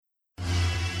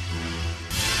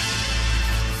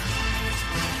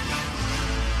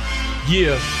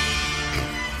Yeah.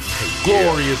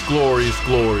 Glorious, glorious,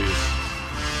 glorious.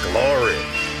 Glory.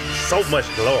 So much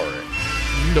glory.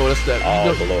 You know that's that.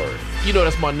 All glory. You know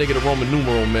that's my nigga, the Roman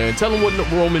numeral, man. Tell him what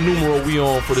Roman numeral we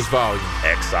on for this volume.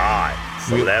 XI. It's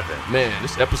 11. Man,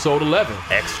 this is episode 11.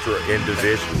 Extra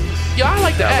individuals. Yeah, I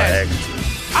like to ask.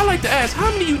 Extras. I like to ask, how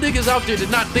many of you niggas out there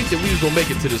did not think that we was gonna make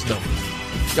it to this number?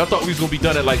 Y'all thought we was gonna be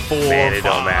done at like 4 Man, or 5. it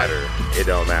don't matter. It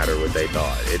don't matter what they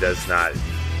thought. It does not.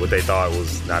 What they thought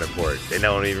was not important. They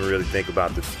don't even really think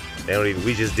about the. They don't even.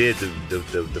 We just did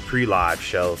the pre-live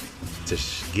show to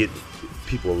get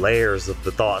people layers of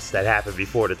the thoughts that happened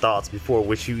before the thoughts before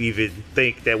which you even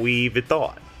think that we even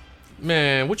thought.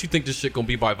 Man, what you think this shit gonna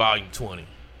be by volume 20?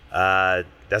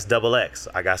 That's double X.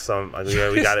 I got some.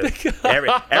 We got it.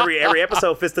 Every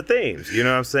episode fits the themes. You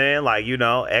know what I'm saying? Like, you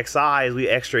know, XI is we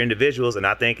extra individuals, and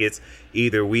I think it's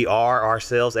either we are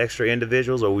ourselves extra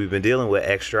individuals, or we've been dealing with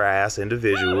extra ass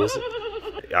individuals.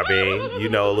 I mean, you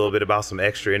know a little bit about some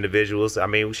extra individuals. I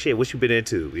mean, shit, what you been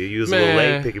into? You was a little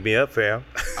late picking me up, fam.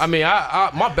 I mean,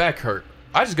 I my back hurt.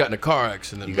 I just got in a car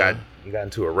accident. You got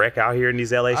into a wreck out here in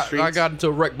these LA streets? I got into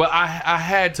a wreck, but I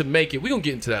had to make it. We're going to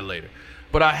get into that later.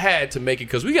 But I had to make it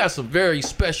because we got some very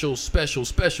special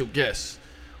guests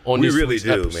on this week's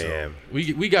episode. Man.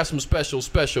 We got some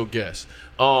special guests.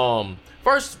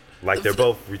 First, like they're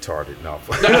both retarded. No,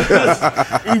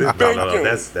 no,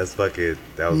 that's fucking.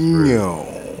 That was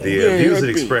rude. The views and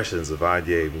expressions of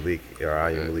Anya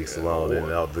Malik Salone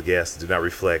and all the guests do not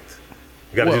reflect.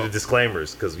 You got to do the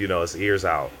disclaimers because you know it's ears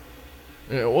out.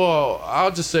 Yeah, well,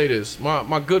 I'll just say this: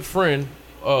 my good friend,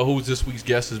 who's this week's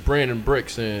guest, is Brandon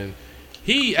Bricks, and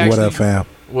he actually. What up, fam?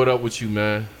 What up with you,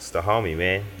 man? It's the homie,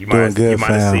 man. You might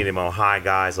have seen him on Hi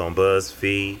Guys on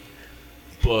BuzzFeed.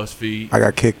 I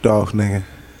got kicked off, nigga.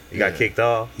 You got kicked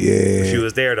off? Yeah. But you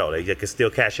was there, though. They can still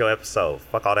catch your episode.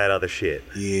 Fuck all that other shit.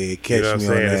 Yeah, catch you know me what I'm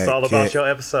saying? on that. It's all about your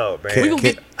episode, man.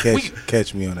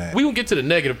 Catch me on that. We gonna get to the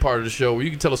negative part of the show where you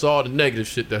can tell us all the negative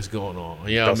shit that's going on.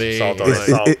 You know what I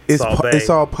mean? It's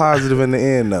all positive in the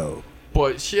end, though.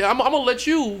 But shit, I'm gonna let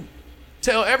you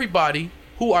tell everybody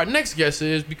who our next guest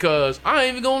is because I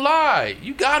ain't even gonna lie.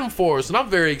 You got him for us, and I'm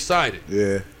very excited.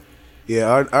 Yeah.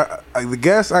 The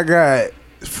guest I got,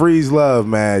 Freeze Love,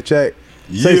 man. Check.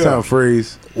 Say something,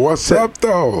 Freeze. What's up,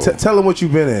 though? Tell him what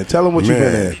you've been in. Tell him what you've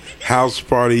been in. House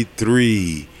Party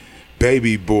 3,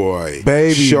 Baby Boy,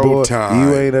 Showtime. Boy.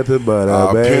 You ain't nothing but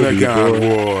a baby Pentagon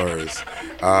boy. Wars.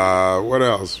 What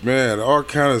else, man? All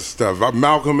kind of stuff.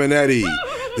 Malcolm and Eddie,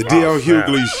 the D.L.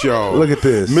 Hughley Show. Look at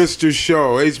this, Mr.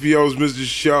 Show, HBO's Mr.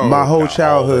 Show. My whole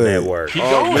childhood. Keep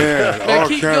going. Man, all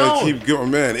kind of keep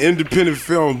going, man. Independent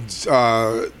films,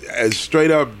 as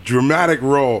straight up dramatic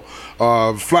role.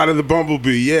 Flight of the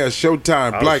Bumblebee,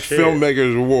 Showtime, Black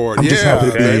Filmmakers Award. I'm just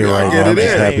happy to be here right now. I'm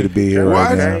just happy to be here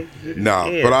right now.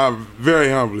 No, but I'm very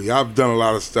humbly. I've done a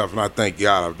lot of stuff, and I thank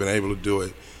God I've been able to do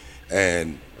it.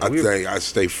 And I think I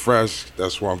stay fresh.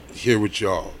 That's why I'm here with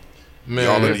y'all. Man,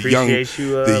 y'all are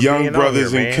the young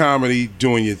brothers in comedy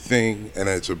doing your thing, and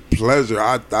it's a pleasure.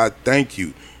 I thank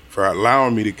you for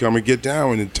allowing me to come and get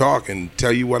down and talk and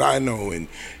tell you what I know and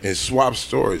swap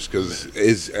stories because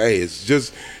it's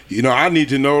just, you know, I need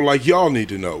to know like y'all need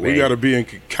to know. Man, we got to be in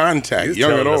contact,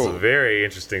 young and old. That's a very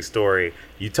interesting story.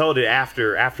 You told it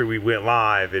after we went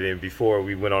live and then before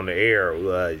we went on the air.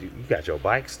 You got your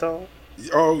bike stolen?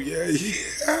 Oh,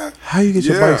 yeah. How you get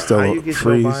your bike stolen? How you get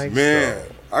your bike stolen?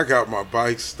 I got my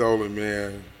bike stolen,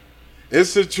 man.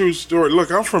 It's a true story.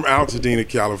 Look, I'm from Altadena,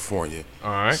 California.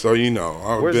 All right. So, you know.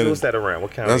 What's that around?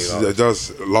 What county?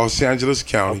 That's Los Angeles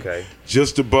County. Okay.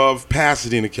 Just above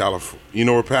Pasadena, California. You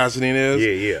know where Pasadena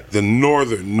is? Yeah. The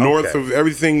north of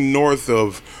everything north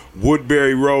of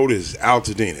Woodbury Road is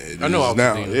Altadena. I know Altadena.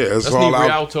 Now, it's that's all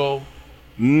Rialto.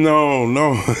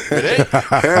 No.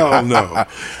 Hell no.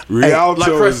 Rialto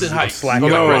like Preston Heights. None of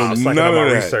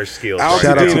that. Research skills.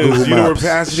 Shout out to Google Maps. You know where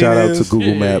Pasadena Shout out is? to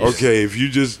Google Maps. Okay, if you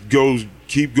just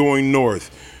keep going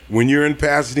north. When you're in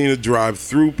Pasadena, drive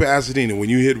through Pasadena. When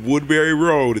you hit Woodbury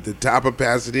Road at the top of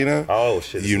Pasadena,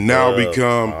 you now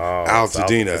become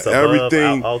Altadena.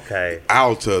 Everything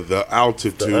Alta, the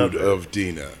altitude of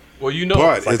Dena. Well, you know,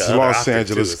 but it's Los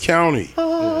Angeles County.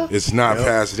 It's not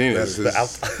Pasadena.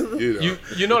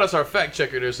 You know that's our fact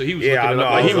checker there, so he was looking it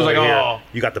up. Like, he was like, "Oh,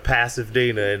 you got the passive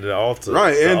Dena and the Alta."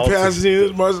 Right, and Pasadena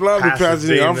is much louder than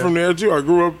Pasadena. I'm from there too. I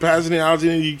grew up Pasadena,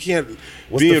 Altadena. You can't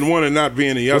be in one and not be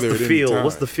in the other.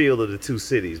 What's the feel of the two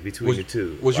cities between the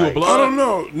two? Was you a blood? I don't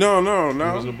know. No.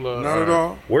 Not at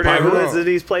all. Were there hoods in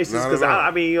these places? Because I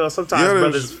mean, you know, sometimes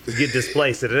brothers get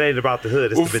displaced, and it ain't about the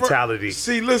hood. It's the mentality.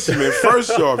 See, listen, man.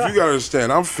 First off, you gotta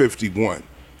understand. I'm 51.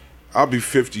 I'll be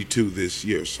 52 this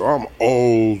year, so I'm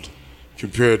old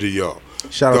compared to y'all.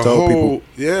 Shout out to old people.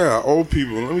 Yeah, old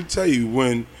people. Let me tell you,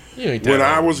 when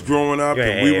I was growing up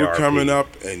and we were coming up,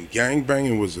 and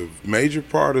gangbanging was a major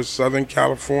part of Southern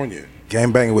California.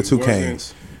 Gangbanging with 2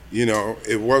 Canes. You know,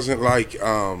 it wasn't like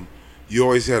you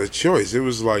always had a choice. It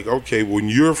was like, okay, when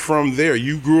you're from there,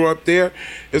 you grew up there,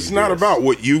 it's not about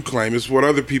what you claim, it's what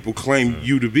other people claim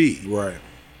you to be. Right.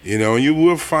 You know, you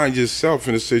will find yourself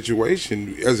in a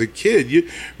situation as a kid.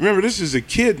 Remember, this is a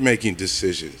kid making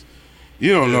decisions.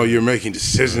 You don't know you're making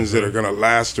decisions that are going to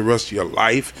last the rest of your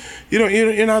life.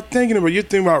 You're not thinking about it. You're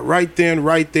thinking about right then,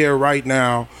 right there, right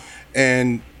now.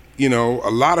 And, you know,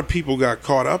 a lot of people got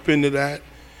caught up into that,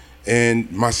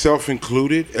 and myself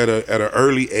included at an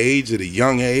early age, at a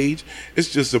young age. It's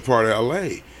just a part of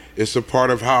L.A. It's a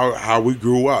part of how we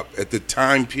grew up at the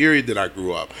time period that I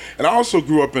grew up. And I also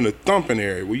grew up in a thumping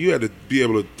area where you had to be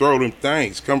able to throw them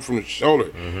things, come from the shoulder.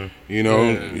 Mm-hmm. You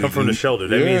know, come from the shoulder.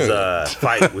 That means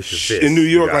fight with your fist. In New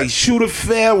York, like shoot a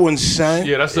fair one, son.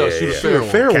 Yeah, that's shoot a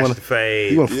fair one. Catch the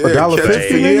fade. You want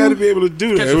 $1.50? You had to be able to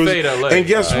do that. Catch a fade, LA. And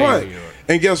guess what?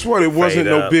 And guess what? It wasn't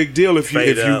no big deal if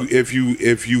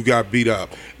you got beat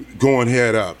up, going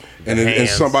head up, and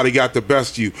somebody got the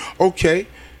best of you. Okay.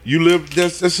 You lived.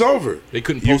 That's over. They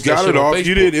couldn't post you got that shit it off. on Facebook.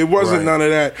 You did. It wasn't none of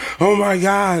that. Oh my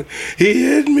God, he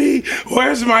hit me.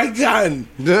 Where's my gun?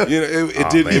 You know,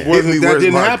 it didn't. It wasn't. That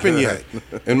didn't happen yet.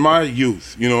 In my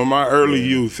youth, in my early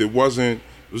youth, it wasn't.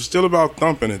 It was still about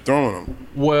thumping and throwing them.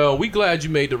 Well, we glad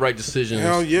you made the right decisions.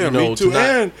 Hell yeah, me too.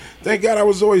 And thank God I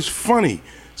was always funny,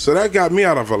 so that got me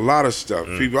out of a lot of stuff.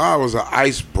 People, I was an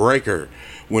icebreaker.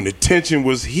 When the tension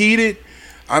was heated,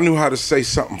 I knew how to say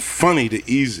something funny to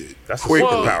ease it. That's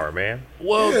superpower, man.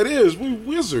 Well, yeah, it is. We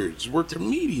wizards. We're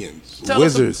comedians. Tell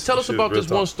us about this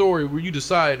one story where you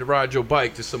decided to ride your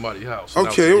bike to somebody's house.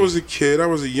 Okay, it was a kid. I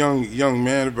was a young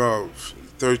man, about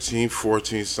 13,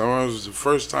 14. So it was the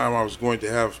first time I was going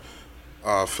to have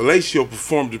fellatio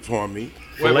performed upon me.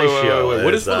 Wait.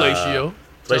 What is fellatio?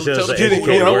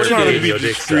 I'm trying to be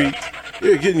discreet.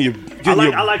 Yeah, getting your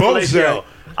bones out.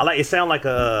 It sound like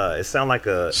a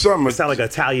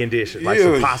Italian dish, like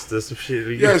some pasta, some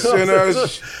shit. Yes, and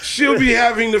she'll be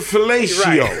having the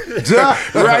fellatio,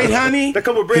 right, honey? They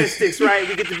come with breadsticks, right?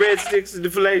 We get the breadsticks and the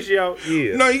fellatio.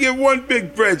 Yeah. No, you get one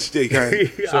big breadstick,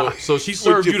 honey. So she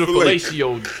served you the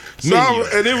fellatio. No,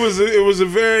 and it was a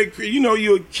very,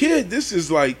 you're a kid. This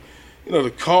is like, the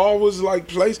call was like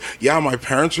placed. Yeah, my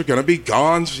parents are gonna be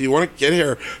gone, so you want to get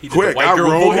here quick. I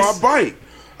rode my bike.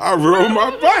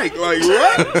 Like,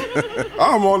 what?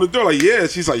 I'm on the door, like, yeah.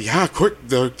 She's like, yeah, quick,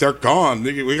 they're gone.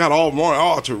 We got all morning.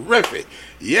 Oh, terrific.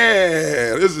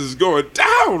 Yeah, this is going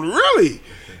down, really.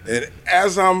 And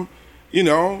as I'm,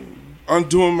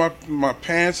 undoing my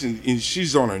pants, and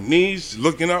she's on her knees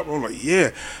looking up, I'm like, yeah,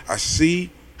 I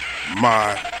see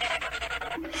my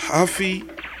Huffy,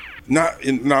 not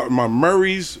my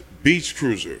Murray's Beach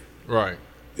Cruiser. Right.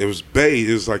 It was beige.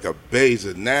 It was like a beige,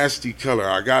 a nasty color.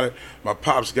 I got it. My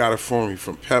pops got it for me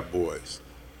from Pep Boys.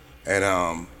 And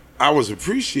I was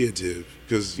appreciative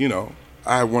because,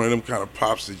 I had one of them kind of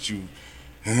pops that you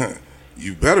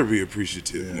better be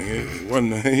appreciative, nigga.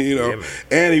 Wasn't,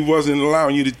 and he wasn't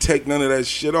allowing you to take none of that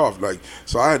shit off. Like,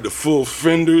 so I had the full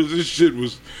fenders. This shit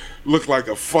looked like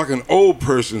a fucking old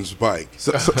person's bike.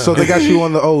 So they got you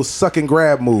on the old suck and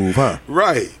grab move, huh?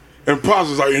 Right. And Pops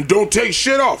was like, and don't take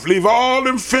shit off. Leave all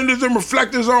them fenders and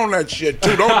reflectors on that shit,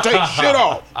 too. Don't take shit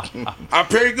off. I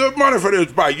pay good money for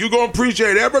this bike. You gonna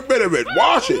appreciate every bit of it.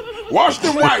 Wash it. Wash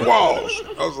them white walls.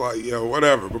 I was like, yeah,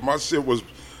 whatever. But my shit was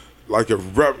like a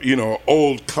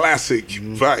old classic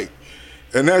bike.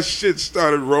 And that shit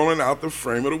started rolling out the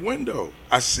frame of the window.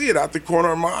 I see it out the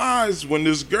corner of my eyes when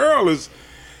this girl is,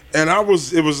 and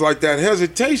it was like that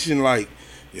hesitation, like,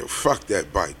 yo, fuck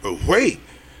that bike. But wait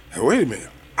a minute.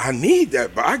 I need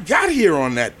that bike. I got here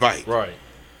on that bike. Right.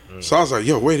 So I was like,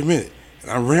 yo, wait a minute.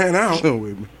 And I ran out,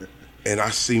 and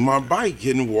I see my bike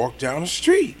getting walked down the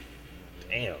street.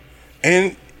 Damn.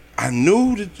 And I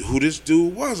knew who this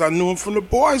dude was. I knew him from the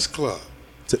boys' club.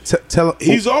 Tell him.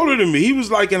 He's older than me. He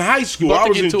was like in high school. I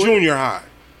was in junior high.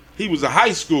 He was a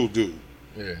high school dude.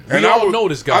 Yeah. And I know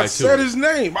this guy, I said his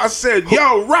name. I said,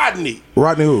 yo, Rodney.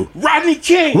 Rodney who? Rodney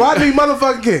King. Rodney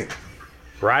motherfucking King.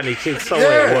 Rodney King stole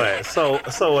what? So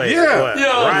wait, what?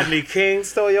 Yeah. Rodney King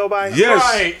stole your bike? Yes.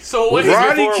 Right. So what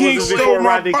Rodney King stole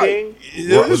my Rodney bike. King?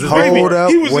 Hold up,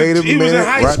 wait a minute. He was in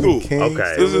high school.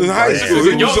 Okay. This is in high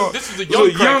school. This is a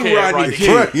young Rodney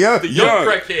King. Yeah. The young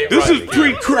crackhead. This is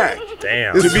pre-crack.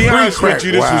 Damn. To be honest with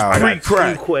you, this was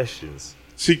pre-crack. 2 questions.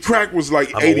 See, crack was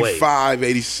like 85,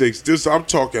 86. I'm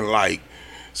talking like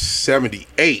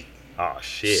 78. Oh,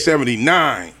 shit.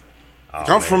 79.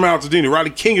 I'm from Altadena.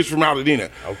 Rodney King is from Altadena.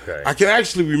 Okay. I can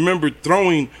actually remember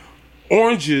throwing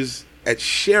oranges at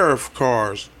sheriff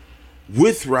cars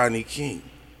with Rodney King.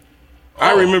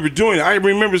 I remember doing it. I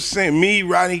remember saying me,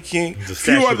 Rodney King, a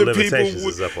few other people.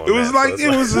 It was like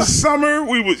it was a summer.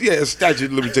 We was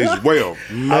statute of limitations. Well,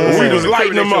 we was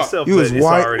lighting them up. You was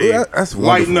white. That's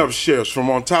lighting up sheriffs from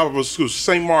on top of a school,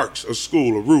 St. Mark's, a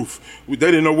school, a roof. They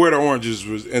didn't know where the oranges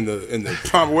was in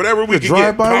the whatever we could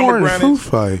get.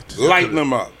 Pomegranates, lighting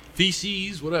them up.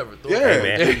 Feces, whatever. Yeah,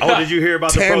 man. Oh, did you hear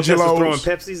about the protesters throwing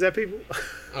Pepsis at people?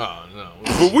 Oh no.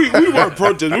 But we weren't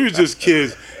protesting. We was just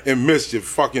kids in mischief,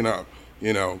 fucking up.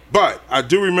 But I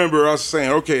do remember us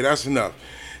saying, okay, that's enough.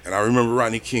 And I remember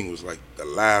Rodney King was like the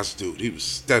last dude. He was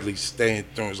steadily staying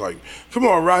through. He was like, come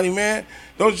on, Rodney, man.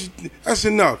 That's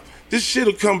enough. This shit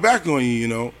will come back on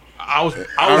you, I was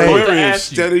about to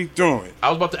ask you. Steady throwing. I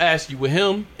was about to ask you, with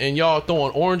him and y'all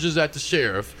throwing oranges at the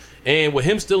sheriff, and with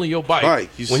him stealing your bike,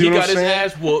 when he got his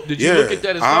ass whooped, did you look at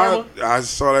that as karma? I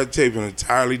saw that tape in an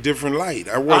entirely different light.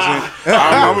 I wasn't.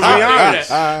 I'm gonna be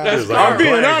honest. I'm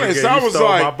being honest. I was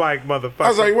like, my bike, motherfucker. I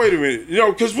was like, wait a minute,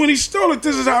 because when he stole it,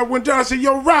 this is how it went down. I said,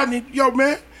 yo, Rodney,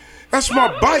 man, that's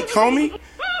my bike, homie.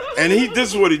 And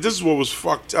this is what was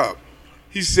fucked up.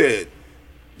 He said,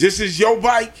 this is your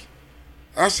bike?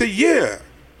 I said, yeah.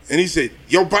 And he said,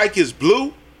 your bike is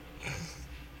blue?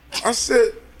 I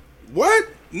said, what?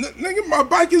 Nigga, my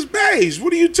bike is beige.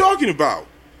 What are you talking about?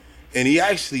 And he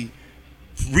actually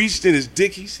reached in his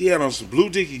dickies. He had on some blue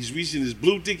dickies. Reached in his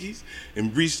blue dickies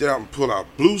and reached out and pulled out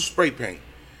blue spray paint.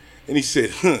 And he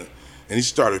said, And he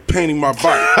started painting my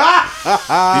bike.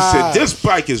 He said, this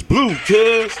bike is blue,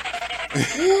 cuz.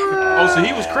 So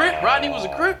he was Crip? Rodney was a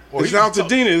Crip? It's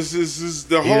Altadena. It's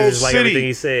the whole city. Everything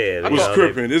he said was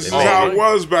cripping. This is how it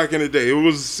was back in the day. It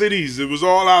was cities. It was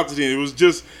all Altadena. It was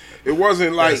just... It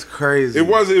wasn't like that's crazy. It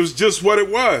was just what it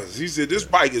was. He said, "This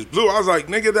bike is blue." I was like,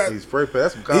 "Nigga, that's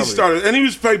some comedy." He started, and he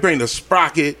was painting the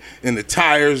sprocket and the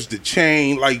tires, the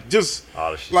chain, like just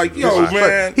like yo,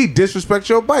 man. He disrespects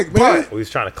your bike, man. He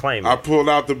was trying to claim it. I pulled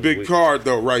out the big card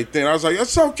though right then. I was like,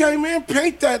 "It's okay, man.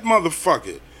 Paint that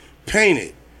motherfucker. Paint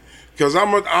it, cause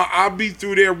I'll be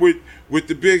through there with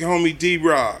the big homie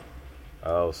D-Rob."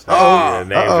 Oh, snap.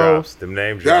 Name drops. Them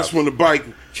name drops. That's when the bike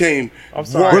came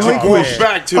relinquished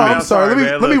back to me. I'm sorry.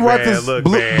 Let me wipe this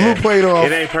blue plate off.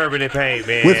 It ain't permanent paint,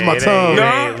 man. With my tongue.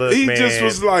 He just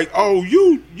was like, "Oh,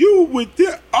 you with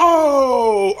that?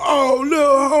 Oh,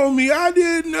 little homie, I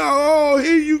didn't know. Oh,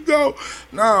 here you go.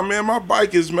 Nah, man, my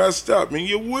bike is messed up, man.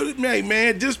 You would,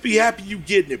 man. Just be happy you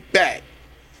getting it back."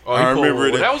 Oh, I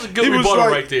remember that was a good rebuttal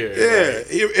right there.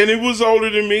 Yeah, and he was older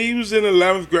than me. He was in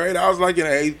 11th grade. I was like in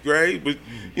 8th grade. But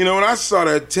when I saw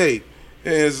that tape,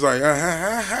 it's like,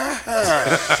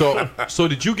 So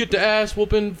did you get the ass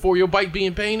whooping for your bike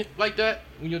being painted like that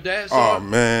when your dad saw it? Oh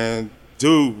man,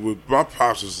 dude, my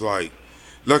pops was like,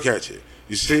 "Look at you.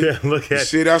 You see?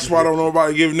 See, that's why don't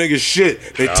nobody give niggas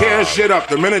shit. They tear shit up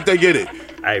the minute they get it."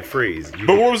 Hey, freeze.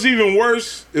 But what was even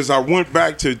worse is I went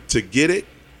back to get it.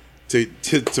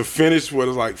 To finish what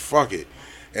is like, fuck it.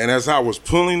 And as I was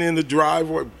pulling in the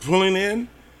driveway, the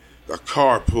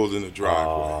car pulled in the driveway.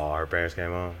 Oh, her parents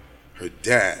came on? Her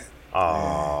dad.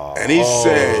 Oh. And he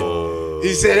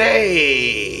said,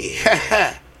 hey,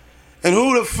 and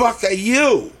who the fuck are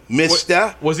you,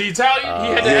 mister? Was he Italian?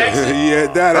 He had that accent? He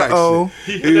had that accent.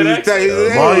 He had that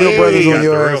accent? Mario Brothers on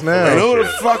your ass now. And who the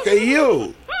fuck are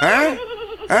you?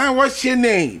 Huh? What's your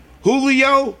name?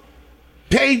 Julio?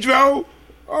 Pedro?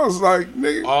 I was like,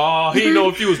 nigga. Oh, he didn't know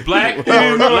if he was black. He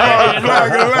didn't know I was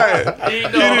black or black. He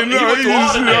didn't know. He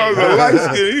just knew I was a light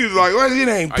skin. He was like, what's your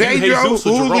name? Pedro?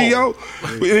 Julio?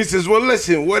 And he says, well,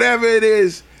 listen, whatever it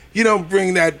is, you don't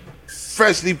bring that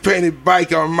freshly painted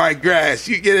bike on my grass.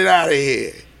 You get it out of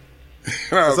here.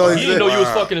 So he didn't know you was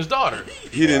fucking his daughter.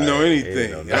 He didn't know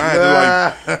anything. I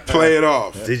had to like play it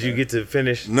off. Did you get to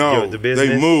finish the No, business?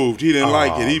 they moved. He didn't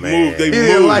like it. He moved. They moved.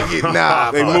 Didn't like it.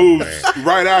 Nah. They moved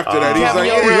right after that. He's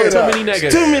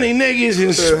like, too many niggas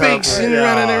and speaks and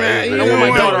running around. I don't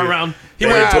want my daughter around. He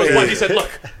went into his wife. He said,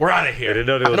 "Look, we're out of here. I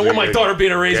don't want my daughter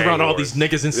being raised around all these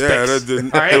niggas and specs."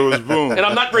 Yeah, it was boom. And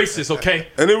I'm not racist, okay?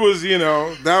 And it was,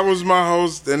 that was my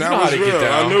host, and that was real.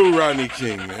 I knew Rodney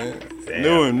King, man.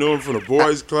 Knew him from the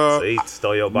boys club. So he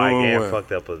stole your bike and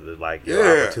fucked up your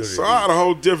opportunity. So I had a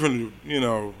whole different,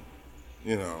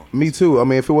 Me too. I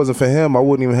mean, if it wasn't for him, I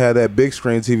wouldn't even have that big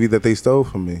screen TV that they stole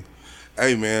from me.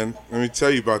 Hey man, let me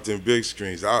tell you about them big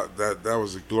screens. That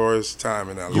was a glorious time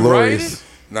in that. Glorious.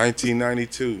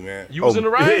 1992, man. You was in the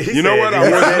riot? You know what? I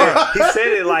was not. He said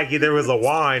it like there was a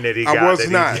wine that he got. I was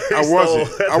not. I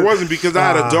wasn't because I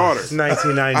had a daughter.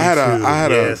 1992. I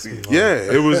had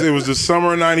it was the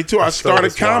summer of 92. I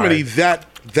started comedy that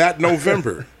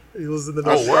November. It was in the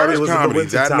started comedy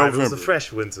winter that time. November. It was a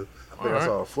fresh winter. I think I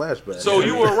saw a flashback. So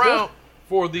you were around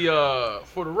for the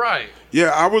riot? Yeah,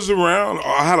 I was around.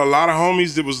 I had a lot of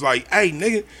homies that was like, "Hey,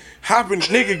 nigga,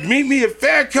 meet me at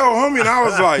Fairco, homie." And I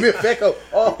was like,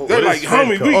 they're like,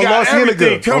 "Homie, we got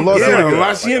everything. Come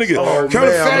La Cienega. Come to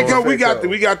Fairco. We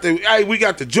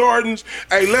got the Jordans.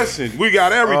 Hey, listen, we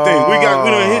got everything. We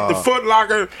done hit the Foot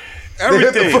Locker,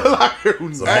 everything.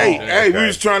 We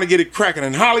was trying to get it cracking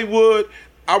in Hollywood.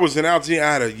 I was in Algeria.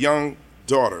 I had a young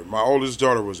daughter. My oldest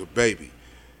daughter was a baby.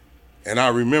 And I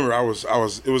remember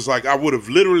it was like I would have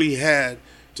literally had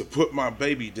to put my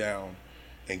baby down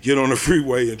and get on the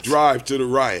freeway and drive to the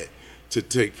riot to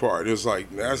take part. It was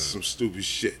like, that's some stupid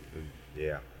shit.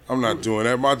 Yeah. I'm not doing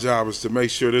that. My job is to make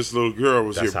sure this little girl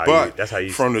was here. But that's how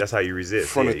you resist.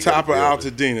 From the top of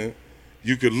Altadena,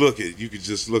 you could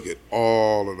just look at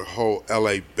all of the whole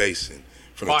LA basin.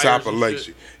 From the top of Lake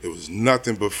Street, it was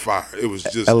nothing but fire. It was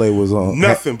just LA was on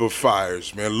nothing but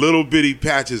fires, man. Little bitty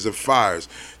patches of fires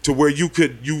to where you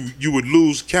would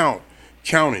lose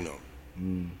counting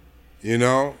them. You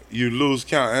know, you lose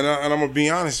count. And I'm gonna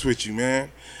be honest with you,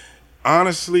 man.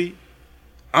 Honestly,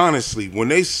 when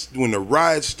the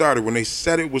riot started, when they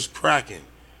said it was cracking,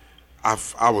 I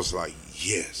was like,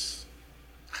 yes.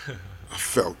 I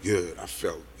felt good. Like,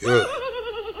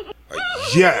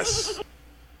 yes,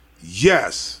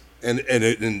 and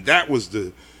that was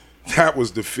the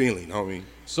feeling, homie.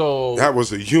 So that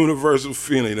was a universal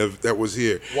feeling that was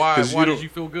here. Why did you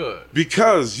feel good?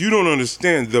 Because you don't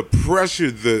understand the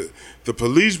pressure, the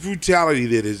police brutality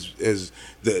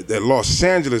that Los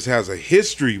Angeles has a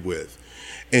history with,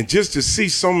 and just to see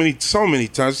so many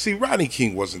times. See, Rodney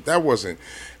King wasn't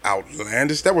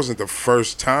outlandish. That wasn't the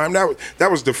first time.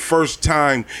 That was the first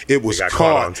time it was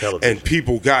caught on television and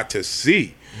people got to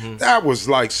see. That was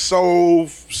like so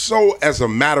as a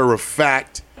matter of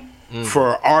fact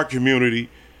for our community.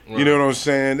 Right. You know what I'm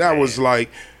saying? That was like,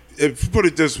 put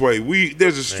it this way,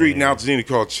 there's a street in Altadena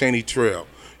called Cheney Trail.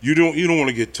 You don't want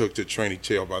to get took to Cheney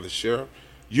Trail by the sheriff.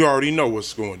 You already know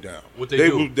what's going down. What they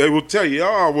do? They will tell you,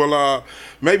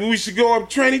 maybe we should go up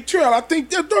Cheney Trail. I think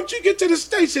don't you get to the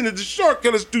station and the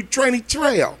shortcut is through Cheney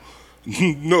Trail.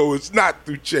 No, it's not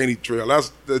through Cheney Trail.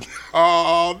 Listen. What's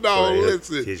going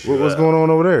on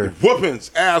over there?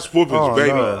 Whoopings, ass whoopings,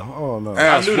 baby. No.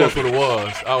 I knew that's what it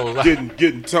was. I was like,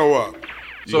 getting toe up.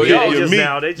 So they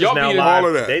all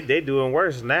of that. They doing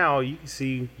worse now. You can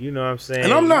see, you know what I'm saying.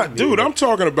 And I'm not, dude. I'm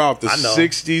talking about the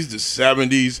 '60s, the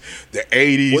 '70s, the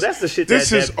 '80s. Well, that's the shit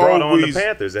that brought on the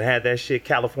Panthers and had that shit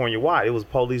California wide. It was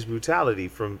police brutality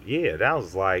that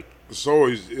was like.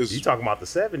 You talking about the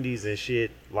 '70s and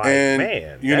shit, like,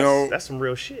 man, that's some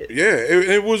real shit. Yeah,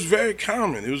 it was very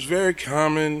common.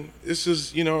 This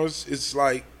is, it's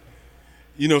like,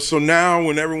 so now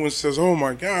when everyone says, "Oh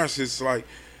my gosh," it's like,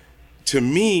 to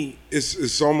me,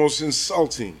 it's almost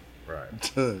insulting. Right.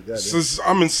 So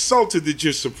I'm insulted that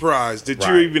you're surprised, that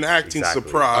you're even acting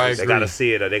surprised. They gotta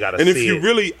see it, or they gotta see it. And if you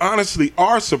really, honestly,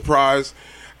 are surprised,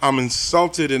 I'm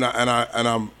insulted, and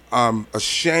I'm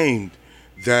ashamed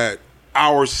that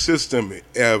our system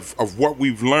of what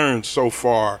we've learned so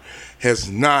far has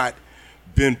not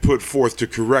been put forth to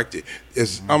correct it.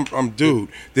 Dude,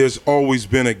 there's always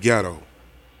been a ghetto.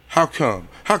 How come?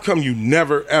 How come you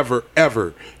never, ever,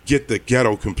 ever get the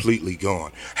ghetto completely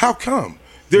gone? How come?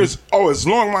 As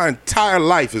long my entire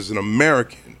life as an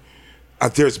American,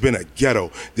 there's been a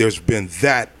ghetto. There's been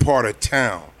that part of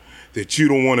town that you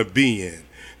don't want to be in,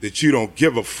 that you don't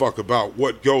give a fuck about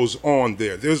what goes on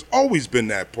there. There's always been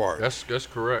that part. That's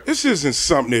correct. This isn't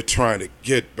something they're trying to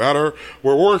get better.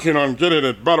 We're working on getting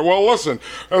it better. Well, listen,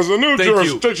 as a new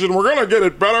jurisdiction, we're going to get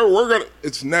it better.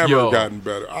 It's never gotten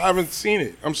better. I haven't seen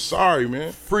it. I'm sorry,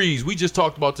 man. Freeze, we just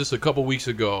talked about this a couple weeks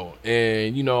ago,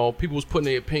 and, people was putting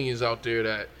their opinions out there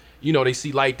that, they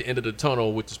see light at the end of the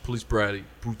tunnel with this police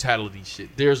brutality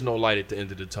shit. There's no light at the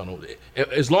end of the tunnel.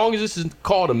 As long as this is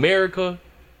called America,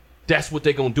 that's what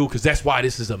they're going to do, because that's why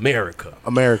this is America.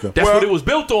 That's what it was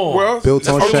built on. Well, built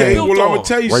on okay, shame. well, I'm going to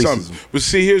tell you Racism. something. But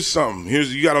see, here's something.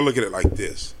 You got to look at it like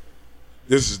this.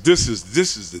 This is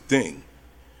the thing.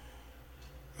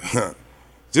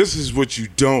 This is what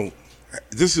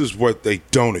they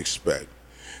don't expect.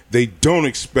 They don't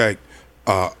expect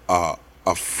a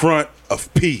front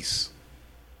of peace.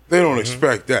 They don't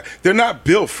expect that. They're not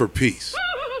built for peace.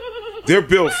 They're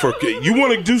built for, you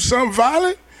want to do something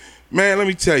violent? Man, let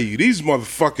me tell you, these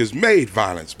motherfuckers made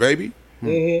violence, baby.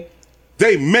 Mm-hmm.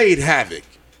 They made Havoc.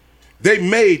 They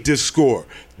made Discord.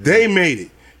 They made it.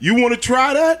 You want to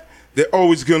try that? They're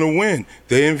always going to win.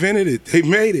 They invented it. They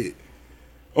made it.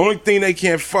 Only thing they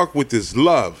can't fuck with is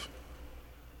love.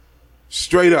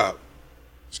 Straight up.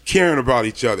 Caring about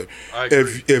each other.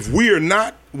 If we are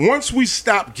not, once we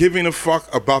stop giving a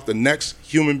fuck about the next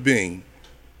human being,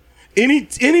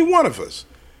 any one of us,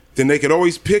 then they could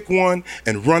always pick one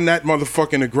and run that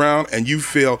motherfucker in the ground, and you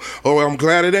feel, oh, I'm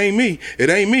glad it ain't me. It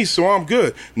ain't me, so I'm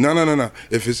good. No.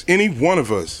 If it's any one of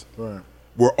us, right,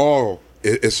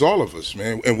 it's all of us,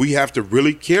 man. And we have to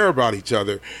really care about each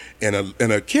other in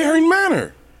a caring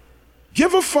manner.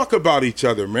 Give a fuck about each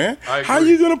other, man. How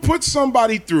you gonna put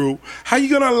somebody through? How you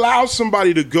gonna allow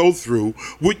somebody to go through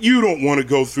what you don't want to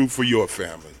go through for your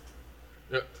family?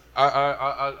 Yeah,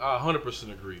 I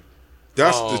 100% agree.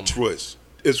 That's the twist,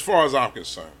 as far as I'm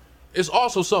concerned. It's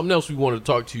also something else we wanted to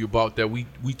talk to you about that we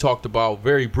talked about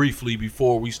very briefly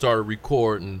before we started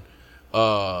recording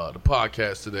the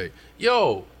podcast today.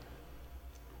 Yo,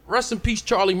 rest in peace,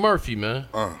 Charlie Murphy, man.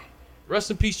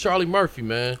 Rest in peace, Charlie Murphy,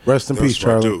 man. Rest in peace,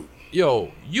 Charlie. Dude.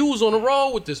 Yo, you was on the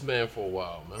road with this man for a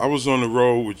while, man. I was on the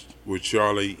road with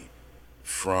Charlie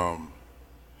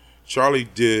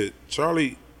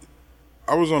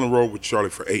I was on the road with Charlie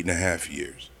for 8.5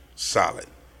 years, solid.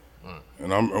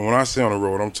 And when I say on the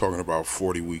road, I'm talking about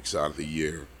 40 weeks out of the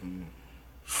year,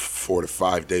 4 to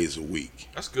 5 days a week.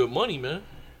 That's good money, man.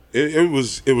 It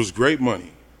was great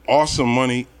money, awesome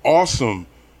money, awesome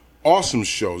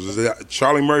shows.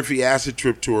 Charlie Murphy Acid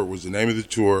Trip Tour was the name of the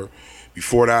tour.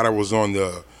 Before that, I was on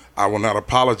the I Will Not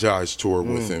Apologize tour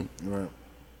with him. Right.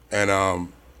 And,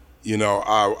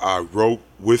 I wrote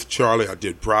with Charlie. I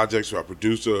did projects. I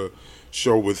produced a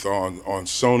show on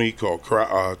Sony called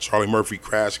Charlie Murphy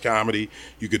Crash Comedy.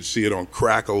 You could see it on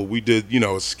Crackle. We did,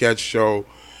 a sketch show.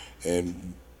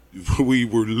 And we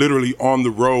were literally on the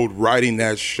road writing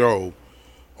that show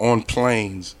on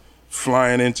planes,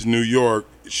 flying into New York,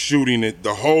 shooting it,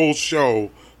 the whole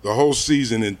show, the whole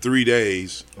season in 3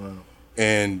 days. Wow.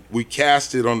 And we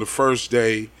cast it on the first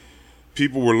day.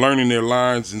 People were learning their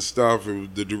lines and stuff.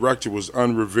 The director was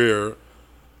Un Rivera,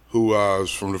 who was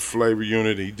from the Flavor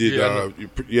Unit. He did,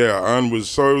 Un was.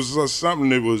 So it was something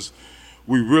that was.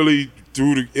 We really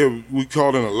we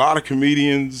called in a lot of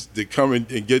comedians to come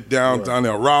and get down. Right.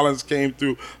 Donnell Rollins came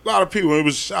through. A lot of people. It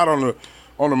was shot on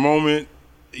the moment.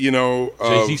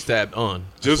 Jay-Z stabbed Un.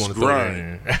 Just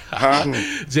grind. Huh?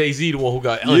 Jay-Z, the one who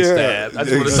got unstabbed. I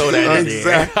just want to throw that in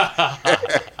there.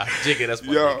 Jigga, that's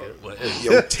my nigga.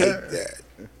 Yo, take that.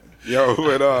 Yo,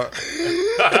 but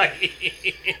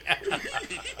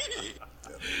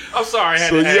I'm sorry, I had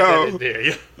to add that in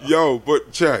there. Yo,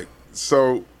 but check.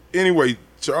 So anyway,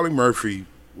 Charlie Murphy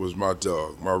was my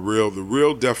dog. The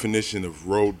real definition of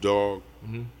road dog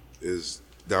is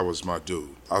that was my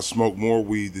dude. I smoked more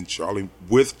weed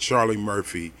with Charlie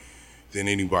Murphy than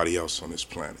anybody else on this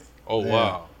planet. Oh,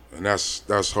 wow. And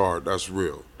that's hard. That's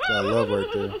real. That's love right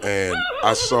there. And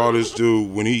I saw this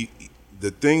dude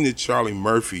the thing that Charlie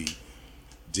Murphy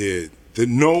did that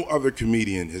no other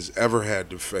comedian has ever had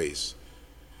to face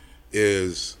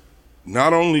is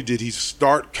not only did he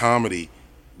start comedy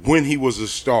when he was a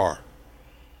star,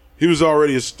 he was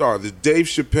already a star. The Dave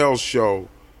Chappelle show,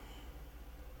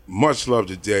 much love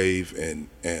to Dave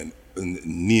and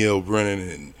Neil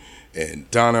Brennan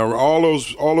and Donnell,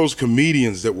 all those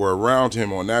comedians that were around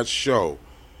him on that show,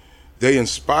 they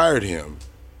inspired him.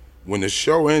 When the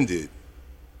show ended,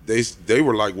 they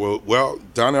were like, well,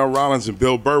 Donnell Rollins and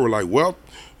Bill Burr were like, well,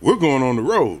 we're going on the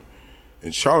road.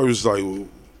 And Charlie was like, well,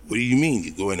 what do you mean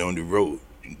you're going on the road?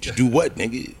 To do what,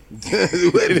 nigga?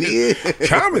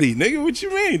 Comedy, nigga. What you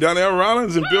mean? Donnell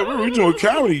Rollins and Bill Burr, we doing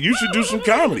comedy. You should do some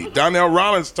comedy. Donnell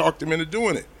Rollins talked him into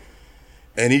doing it.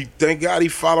 And thank God he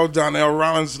followed Donnell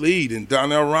Rollins' lead. And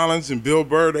Donnell Rollins and Bill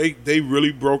Burr, they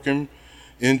really broke him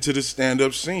into the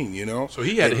stand-up scene, So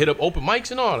he had to hit up open mics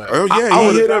and all that. Oh yeah,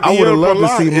 I would have loved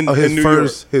to see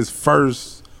his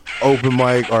first open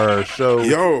mic or show.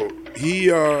 Yo,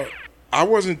 I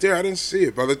wasn't there. I didn't see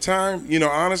it. By the time,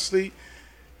 honestly,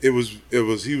 he was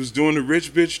doing the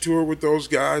Rich Bitch tour with those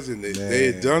guys, and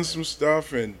they had done some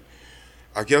stuff, and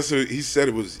I guess he says,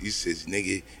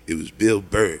 nigga, it was Bill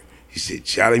Burr. He said,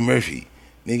 Charlie Murphy,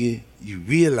 nigga, you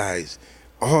realize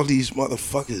all these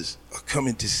motherfuckers are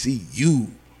coming to see you.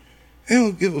 They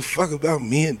don't give a fuck about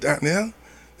me and Donnell.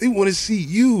 They want to see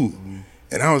you. Mm-hmm.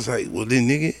 And I was like, well then,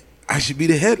 nigga, I should be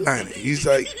the headliner. He's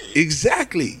like,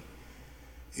 exactly.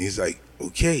 He's like,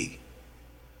 okay.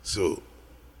 So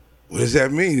what does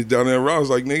that mean? Donnell Rollins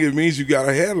was like, nigga, it means you got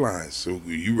a headline. So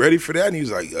you ready for that? And he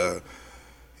was like,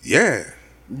 yeah.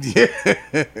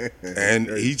 And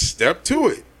he stepped to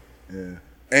it. Yeah.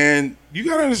 And you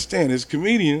got to understand, as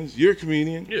comedians, you're a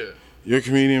comedian. Yeah. You're a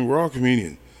comedian. We're all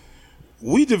comedians.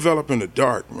 We develop in the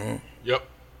dark, man. Yep.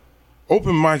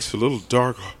 Open mics are little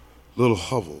dark, little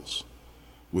hovels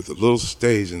with a little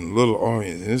stage and a little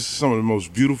audience. And this is some of the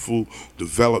most beautiful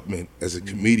development as a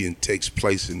comedian takes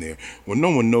place in there. When no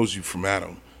one knows you from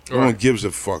Adam. No one gives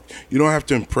a fuck. You don't have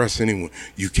to impress anyone.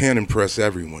 You can't impress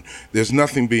everyone. There's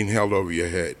nothing being held over your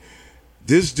head.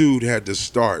 This dude had to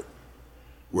start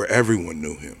where everyone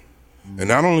knew him. And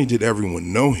not only did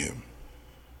everyone know him,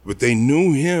 but they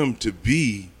knew him to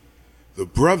be the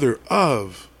brother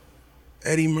of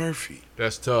Eddie Murphy.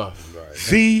 That's tough.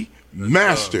 The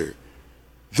master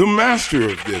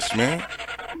of this, man.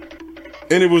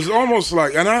 And it was almost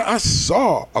like, and I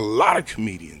saw a lot of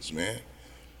comedians, man.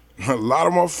 A lot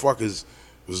of motherfuckers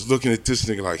was looking at this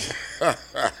nigga like,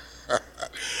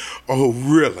 oh,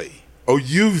 really? Oh,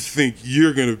 you think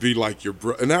you're going to be like your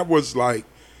brother? And that was like,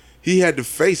 he had to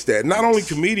face that. Not only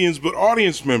comedians, but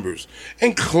audience members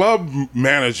and club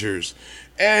managers.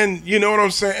 And you know what I'm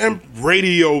saying? And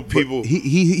radio people. But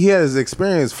he had his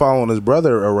experience following his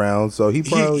brother around, so he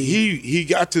probably... He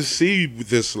got to see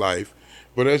this life.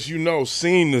 But as you know,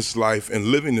 seeing this life and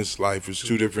living this life is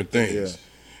two different things. Yeah.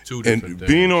 Two different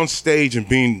things. Being on stage and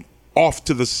being off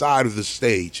to the side of the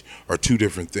stage are two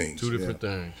different things. Two different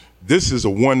things. This is a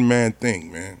one-man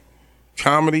thing, man.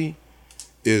 Comedy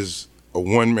is a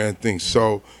one-man thing.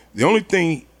 So the only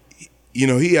thing, you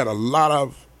know, he had a lot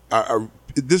of...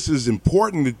 this is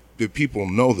important that people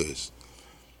know this.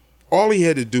 All he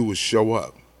had to do was show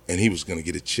up, and he was going to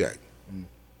get a check.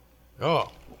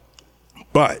 Oh.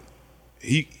 But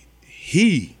his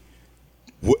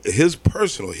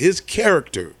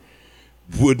character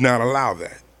would not allow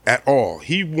that at all.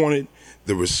 He wanted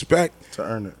the respect to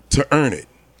earn it.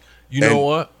 You know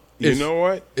what?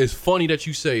 It's funny that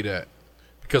you say that,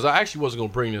 because I actually wasn't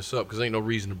gonna bring this up because ain't no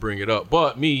reason to bring it up.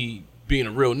 But me being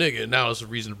a real nigga, now it's a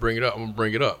reason to bring it up. I'm gonna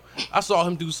bring it up. I saw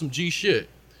him do some G shit.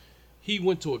 He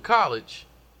went to a college,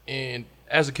 and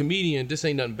as a comedian, this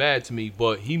ain't nothing bad to me,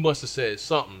 but he must have said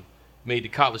something made the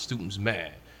college students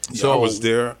mad. Yeah, so I was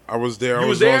there. I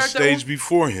was on stage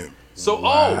before him. So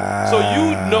so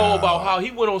you know about how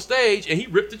he went on stage and he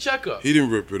ripped the check up. He didn't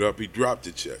rip it up. He dropped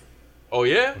the check. Oh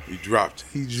yeah? He dropped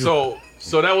it.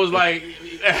 So that was like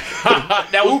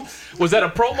was that a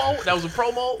promo? That was a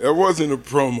promo? That wasn't a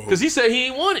promo. Because he said he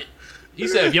ain't want it. He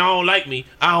said, if y'all don't like me,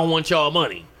 I don't want y'all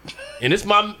money. And this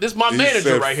my manager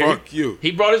said, right here. Fuck you.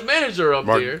 He brought his manager up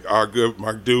there.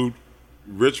 My dude,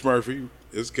 Rich Murphy,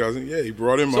 his cousin. Yeah, he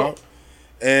brought him up,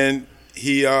 and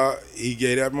he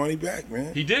gave that money back,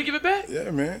 man. He did give it back?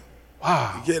 Yeah, man.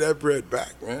 Wow. He gave that bread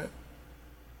back, man.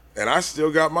 And I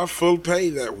still got my full pay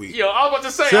that week. Yo, I was about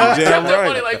to say, I kept that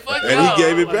money like fuck. And he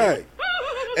gave it back.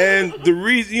 And the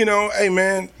reason, you know, hey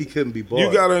man, he couldn't be bought.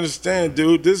 You gotta understand,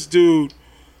 dude. This dude,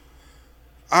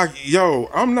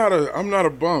 I'm not a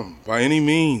bum by any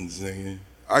means, nigga.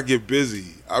 I get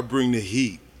busy. I bring the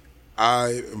heat.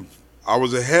 I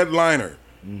was a headliner.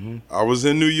 Mm-hmm. I was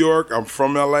in New York. I'm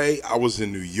from LA. I was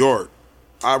in New York.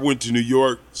 I went to New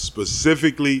York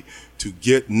specifically to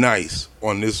get nice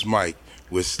on this mic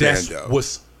with stand-up. That's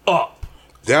what's up.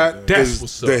 That's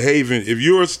what's the haven. If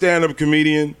you're a stand-up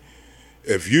comedian,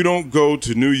 if you don't go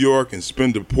to New York and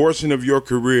spend a portion of your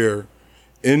career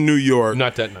in New York,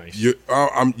 not that nice. You're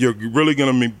really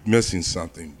gonna be missing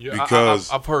something. Yeah,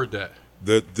 because I've heard that.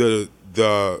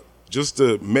 The just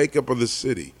the makeup of the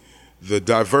city, the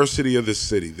diversity of the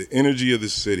city, the energy of the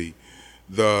city,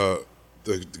 the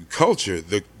culture,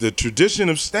 the tradition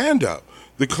of stand-up,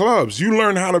 the clubs. You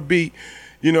learn how to be,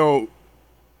 you know.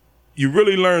 You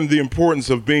really learn the importance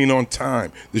of being on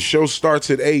time. The show starts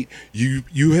at 8.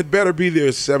 You had better be there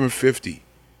at 7:50,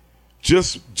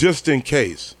 just in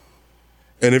case.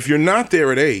 And if you're not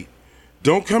there at 8,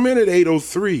 don't come in at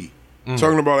 8:03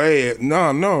 talking about, hey,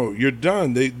 no, you're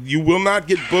done. You will not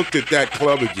get booked at that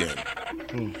club again.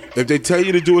 If they tell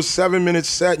you to do a 7-minute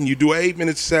set and you do an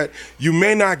 8-minute set, you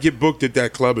may not get booked at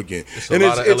that club again.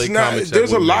 It's not.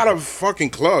 There's a lot of fucking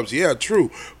clubs. Yeah, true.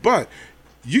 But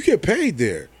you get paid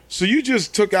there. So you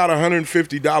just took out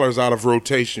 $150 out of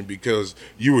rotation because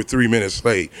you were 3 minutes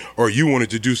late or you wanted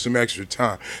to do some extra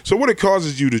time. So what it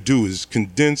causes you to do is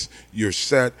condense your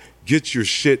set, get your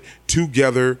shit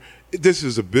together. This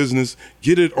is a business.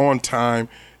 Get it on time.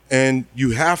 And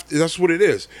you have to, that's what it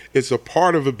is. It's a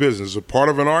part of a business, a part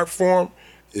of an art form.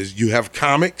 Is you have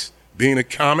comics, being a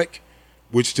comic,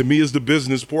 which to me is the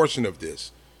business portion of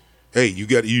this. Hey, you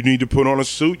need to put on a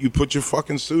suit, you put your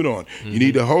fucking suit on. You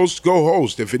need to host, go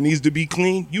host. If it needs to be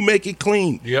clean, you make it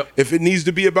clean. Yep. If it needs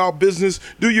to be about business,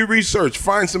 do your research,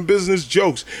 find some business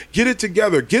jokes, get it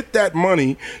together, get that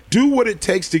money, do what it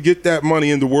takes to get that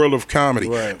money in the world of comedy.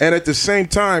 Right. And at the same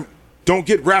time, don't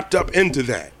get wrapped up into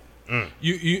that.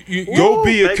 You Go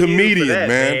be a comedian, that,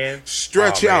 man.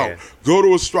 Stretch out. Man. Go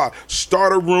to a spot.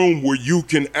 Start a room where you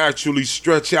can actually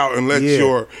stretch out and let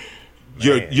your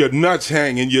nuts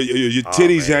hang and your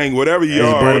titties hang, whatever you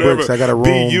are, whatever. Bricks, I got a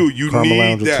room, be you. You Karma need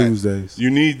Lounge that. Tuesdays. You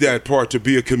need that part to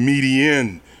be a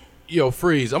comedian. Yo,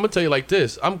 Freeze, I'm gonna tell you like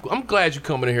this. I'm glad you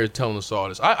coming in here telling us all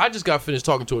this. I just got finished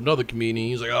talking to another comedian.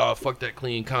 He's like, oh, fuck that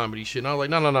clean comedy shit. And I was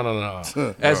like,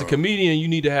 no. As a comedian, you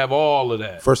need to have all of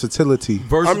that. Versatility.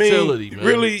 Versatility, man.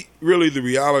 Really, the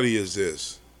reality is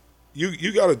this.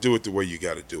 You got to do it the way you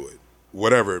got to do it,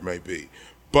 whatever it may be.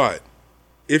 But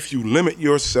if you limit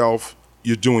yourself,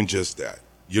 you're doing just that.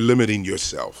 You're limiting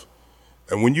yourself.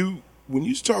 And when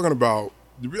you're talking about,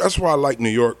 that's why I like New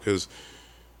York, because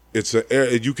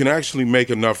you can actually make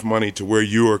enough money to where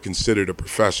you are considered a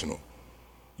professional.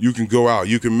 You can go out,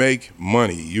 you can make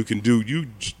money, you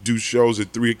do shows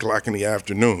at 3:00 in the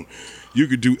afternoon. You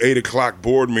could do 8:00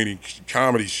 board meeting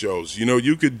comedy shows.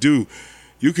 You could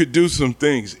do some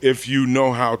things if you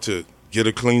know how to get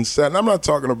a clean set. And I'm not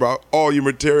talking about all your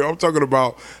material. I'm talking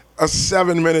about a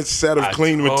 7-minute set of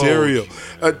clean material,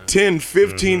 a 10,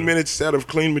 15-minute set of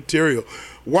clean material.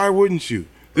 Why wouldn't you?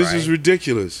 This is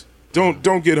ridiculous. Don't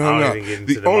get hung up.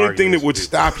 The only thing that would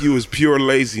stop you is pure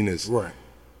laziness. Right.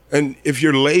 And if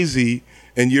you're lazy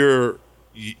and you're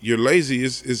lazy,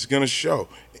 it's going to show.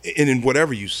 And in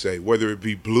whatever you say, whether it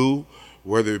be blue,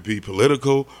 whether it be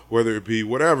political, whether it be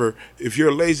whatever, if you're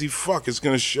a lazy fuck, it's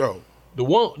going to show. The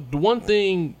one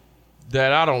thing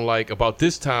that I don't like about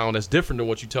this town that's different than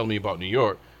what you tell me about New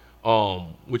York,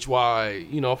 which why,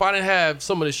 if I didn't have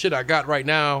some of the shit I got right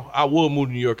now, I would move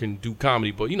to New York and do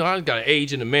comedy. But, I got an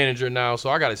agent and manager now, so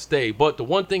I got to stay. But the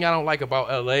one thing I don't like about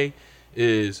LA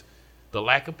is the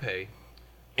lack of pay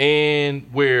and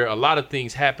where a lot of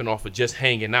things happen off of just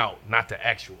hanging out, not the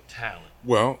actual talent.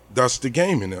 Well, that's the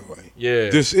game in LA. Yeah.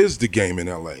 This is the game in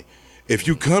LA. If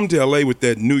you come to LA with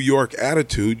that New York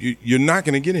attitude, you're not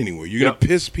going to get anywhere. You're going to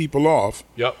piss people off.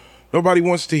 Yep. Nobody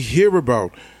wants to hear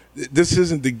about. This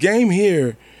isn't the game.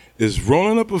 Here is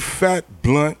rolling up a fat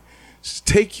blunt,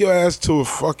 take your ass to a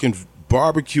fucking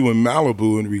barbecue in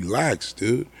Malibu and relax,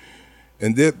 dude.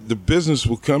 And then the business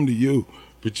will come to you.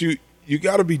 But you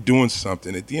got to be doing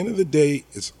something. At the end of the day,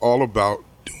 it's all about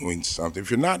doing something. If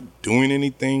you're not doing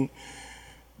anything,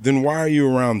 then why are you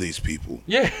around these people?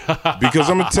 Yeah.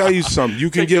 Because I'm going to tell you something. You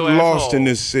can get lost in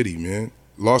this city, man.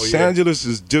 Los Angeles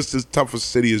is just as tough a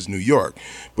city as New York,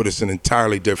 but it's an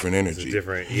entirely different energy. It's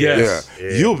different. Yes. Yeah.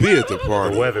 You'll be at the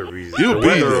party. The weather reason. You'll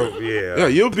be there. Yeah,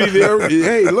 you'll be there.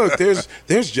 Hey, look,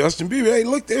 there's Justin Bieber. Hey,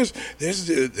 look, there's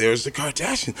the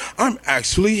Kardashians. I'm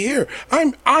actually here.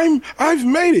 I've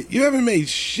made it. You haven't made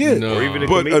shit. No. Or even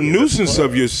but a nuisance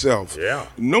of yourself. Yeah.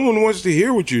 No one wants to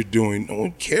hear what you're doing. No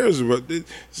one cares about this.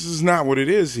 This is not what it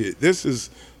is here. This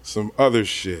is some other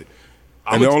shit.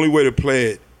 And the only way to play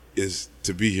it is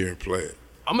to be here and play it.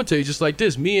 I'm going to tell you just like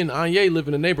this. Me and Anye live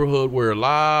in a neighborhood where a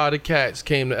lot of cats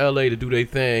came to L.A. to do their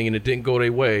thing, and it didn't go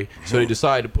their way. So they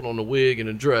decided to put on a wig and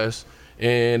a dress,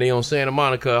 and they on Santa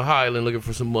Monica Highland looking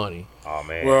for some money. Oh,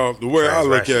 man. Well, the way I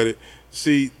look at it,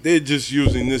 see, they're just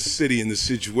using this city and the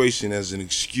situation as an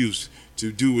excuse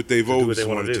to do what they've always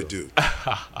wanted to do.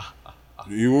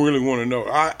 You really want to know?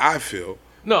 I feel.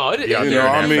 No,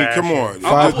 I mean, come on.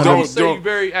 Don't say you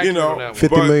very accurate on that one.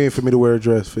 50 million for me to wear a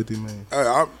dress. 50 million.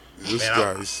 This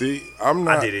guy, see, I'm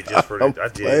not. I did it just for. I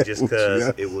did it just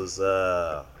because it was.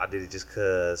 I did it just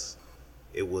because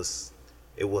it was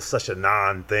such a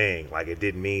non-thing. Like, it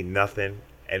didn't mean nothing,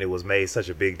 and it was made such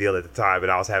a big deal at the time,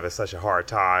 and I was having such a hard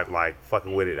time, like,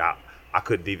 fucking with it. I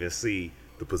couldn't even see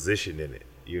the position in it.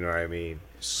 You know what I mean?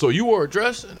 So you wore a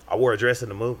dress? I wore a dress in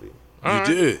the movie. You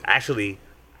did.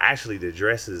 Actually, the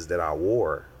dresses that I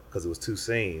wore, because it was 2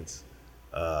 scenes,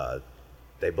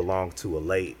 they belonged to a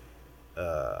late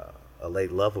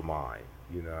love of mine.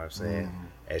 You know what I'm saying?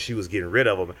 And she was getting rid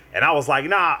of them, and I was like,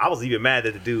 nah. I was even mad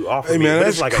that the dude offered me. Hey man, but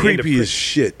that's it's like creepy as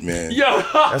shit, man. Yo,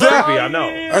 that's creepy. I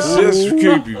know. That's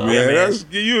creepy, man. Yeah, man. That's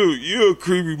you a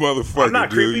creepy motherfucker. I'm not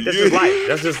creepy. Dude. That's just life.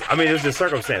 That's just. I mean, it was just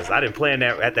circumstance. I didn't plan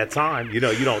that at that time. You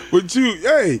know, you don't.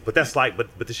 But that's like.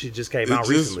 But the shit just came out just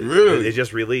recently. Really? It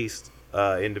just released.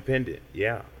 Independent.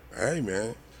 Yeah. Hey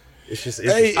man. It's just.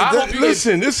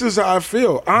 Listen, this is how I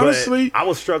feel. Honestly, but I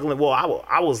was struggling. Well,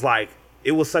 I was like.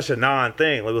 It was such a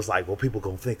non-thing. It was like, well, people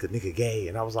gonna think a nigga gay,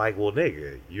 and I was like, well,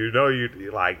 nigga, you know,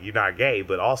 you're not gay,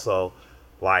 but also,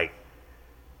 like,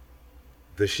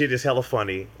 the shit is hella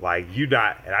funny. Like and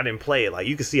I didn't play it. Like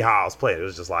you can see how I was playing. It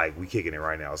was just like we kicking it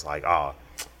right now. It's like, oh,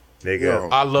 nigga,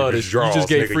 I love this. You just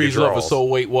gave Freeze love a so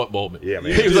wait what moment. Yeah,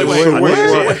 man. He was like, wait,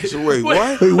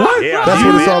 what? Yeah, that's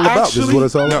what it's all about. This is what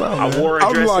it's all about. I wore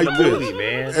a dress in the movie,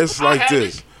 man. It's like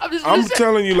this. I'm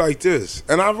telling you like this,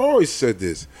 and I've always said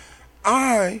this.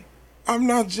 I'm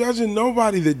not judging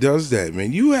nobody that does that,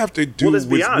 man. You have to do with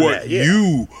what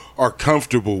you are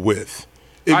comfortable with.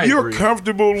 If you're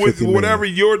comfortable with whatever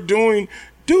you're doing,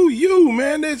 do you,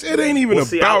 man? It ain't even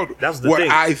about what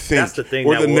I think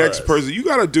or the next person. You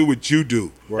got to do what you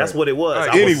do. Right. That's what it was.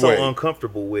 I was so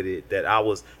uncomfortable with it that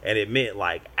and it meant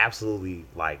like absolutely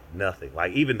like nothing.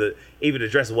 Like even the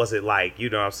dress wasn't like, you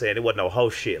know what I'm saying? It wasn't no hoe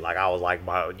shit. Like I was like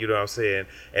you know what I'm saying?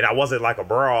 And I wasn't like a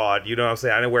broad, you know what I'm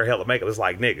saying? I didn't wear hella makeup. It's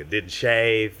like, nigga, didn't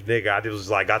shave, nigga. I just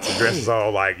like got some dresses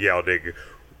on, like, yo, nigga,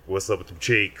 what's up with them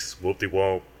cheeks?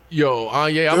 Whoop-de-whoop. Yo,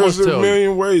 yeah, I must tell you. There's a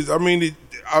million ways. I mean,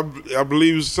 I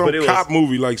believe it was some cop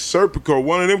movie like Serpico,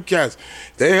 one of them cats.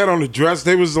 They had on the dress.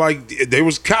 They was like, they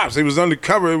was cops. They was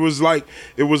undercover. It was like,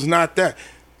 it was not that.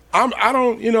 I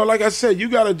don't, you know, like I said, you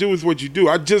got to do with what you do.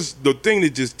 The thing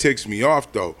that just ticks me off,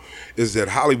 though, is that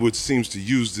Hollywood seems to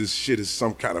use this shit as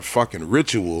some kind of fucking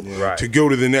ritual to go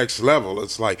to the next level.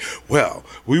 It's like, well,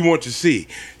 we want to see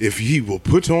if he will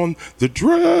put on the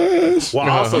dress. Well,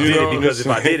 I also did it because if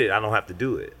I did it, I don't have to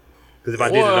do it. Because if I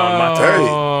did it on my time,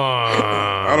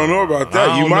 I don't know about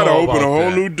that. You might have opened a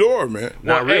whole new door, man.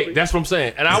 Not really. Hey, that's what I'm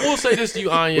saying. And I will say this to you,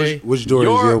 Anye. Which door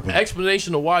did you open? Your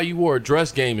explanation of why you wore a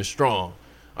dress game is strong.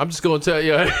 I'm just gonna tell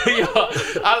you, I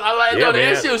like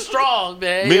that shit was strong,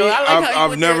 man. Me,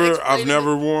 I've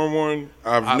never worn one.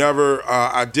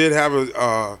 I did have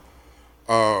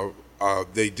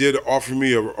they did offer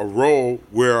me a role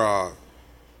where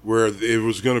it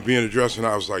was gonna be in a dress, and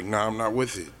I was like, nah, I'm not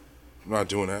with it. I'm not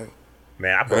doing that.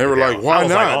 Man, and they were like, why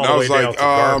not? And I was like,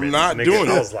 I'm not doing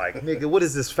it. I was like, nigga, what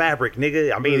is this fabric,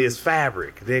 nigga? I mean, it's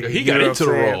fabric, nigga. He got into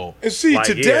the role. And see, like,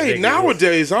 today,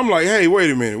 nowadays, I'm like, hey, wait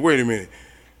a minute.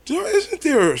 Isn't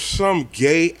there some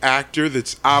gay actor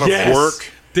that's out of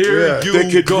work that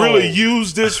could really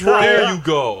use this role? There you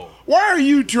go. Why are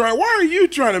you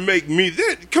trying to make me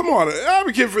come on, an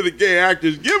advocate for the gay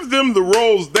actors? Give them the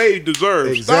roles they deserve.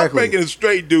 Exactly. Stop making the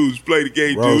straight dudes play the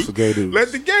gay dudes.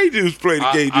 Let the gay dudes play the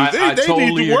gay dudes. I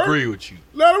totally agree with you.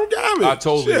 Let them have it. I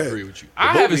totally agree with you.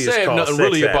 I haven't said nothing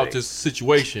really about this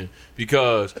situation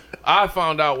because I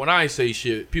found out when I say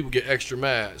shit, people get extra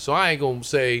mad. So I ain't gonna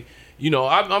say. You know,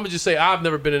 I'm going to just say I've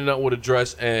never been in nothing with a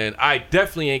dress, and I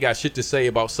definitely ain't got shit to say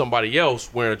about somebody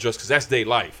else wearing a dress because that's their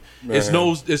life. It's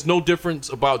no difference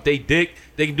about they dick.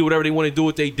 They can do whatever they want to do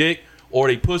with their dick or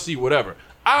they pussy, whatever.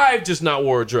 I've just not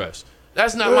wore a dress.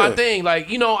 That's not my thing. Like,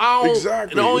 you know, I don't.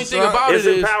 Exactly. The only thing about it is.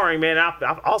 It's empowering, man.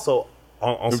 I've also.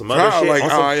 On some other shit. Like,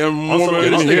 I am woman.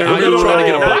 I'm trying to get a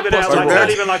blockbuster. Not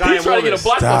even like I am trying to get a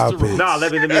blockbuster. No,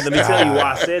 let me tell you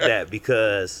why I said that,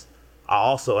 because I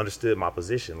also understood my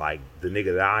position. Like, the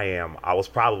nigga that I am, I was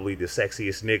probably the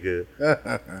sexiest nigga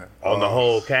on the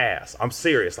whole cast. I'm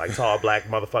serious. Like, tall, black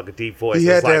motherfucker, deep voice. He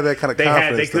had to have that kind of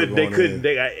confidence. They couldn't.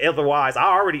 Otherwise, I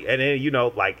already, and then, you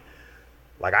know, like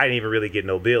I didn't even really get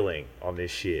no billing on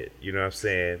this shit. You know what I'm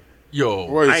saying?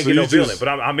 Yo, I ain't get no billing, but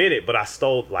I'm in it. But I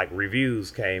stole, like,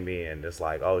 reviews came in. It's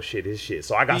like, oh shit, his shit.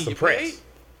 So I got some press.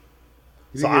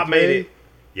 So I made it.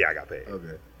 Yeah, I got paid.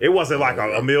 Okay. It wasn't like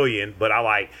a million, but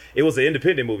it was an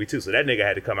independent movie too. So that nigga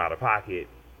had to come out of pocket,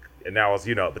 and that was,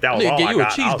 you know, but that was all I got. You a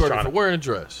cheeseburger for wearing a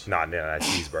dress? Nah, that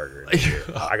cheeseburger.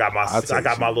 I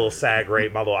got my little SAG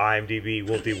rate, my little IMDb,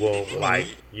 whoop-de-whoop. Like,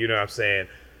 you know what I'm saying?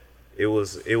 It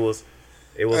was.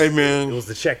 Hey, man. It was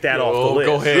to check that off the list.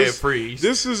 Go ahead, Freeze.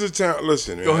 This is a town.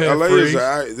 Listen, go ahead, LA Freeze.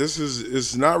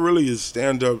 It's not really a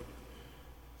stand-up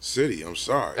city. I'm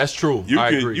sorry. That's true. I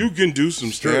agree. You can do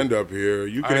some stand-up here.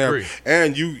 You can agree.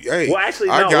 Well, actually,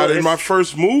 I got in my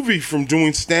first movie from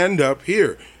doing stand-up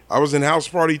here. I was in House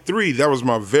Party 3. That was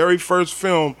my very first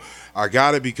film. I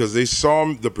got it because they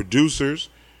saw the producers,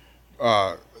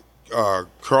 Carl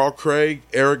Craig,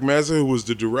 Eric Meza, who was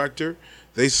the director.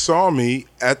 They saw me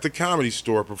at the Comedy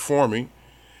Store performing,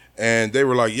 and they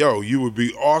were like, yo, you would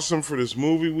be awesome for this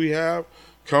movie we have.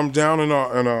 Come down in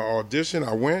our audition.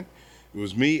 I went. It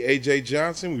was me, AJ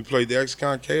Johnson. We played the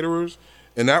Ex-Con Caterers,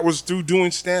 and that was through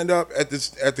doing stand-up at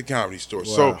the Comedy Store. Wow.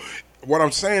 So what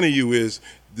I'm saying to you is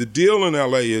the deal in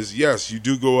LA is, yes, you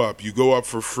do go up. You go up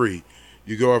for free.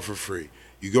 You go up for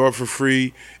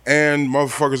free, and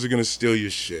motherfuckers are going to steal your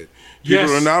shit.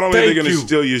 People are not only going to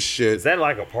steal your shit. Is that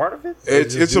like a part of it?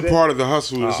 It's a part of the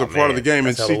hustle. It's a part of the game.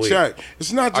 And see, check.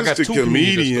 It's not just the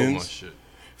comedians.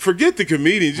 Forget the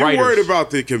comedians. You're worried about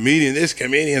the comedian. This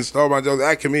comedian stole my joke.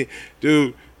 That comedian.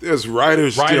 Dude, There's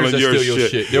writers stealing your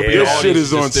shit. Your shit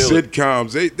is on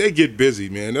sitcoms. They get busy,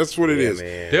 man. That's what it is.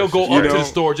 Man. They'll go up to the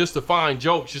store just to find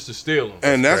jokes, just to steal them.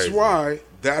 And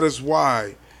that is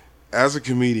why, as a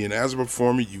comedian, as a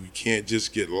performer, you can't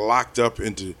just get locked up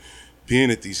into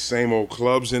being at these same old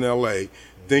clubs in L.A.,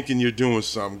 thinking you're doing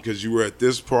something because you were at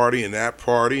this party and that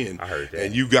party,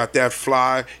 and you got that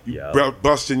fly, you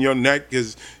busting your neck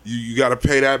because you got to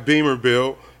pay that Beamer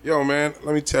bill. Yo, man,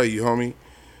 let me tell you, homie,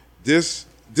 this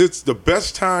the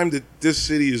best time that this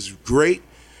city is great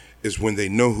is when they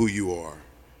know who you are,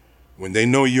 when they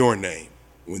know your name,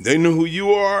 when they know who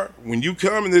you are. When you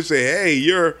come and they say,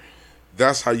 hey,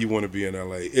 that's how you want to be in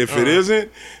LA. If it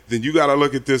isn't, then you got to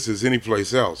look at this as any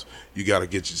place else. You got to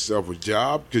get yourself a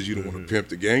job because you don't want to pimp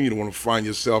the game. You don't want to find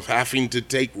yourself having to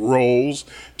take roles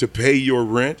to pay your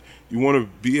rent. You want to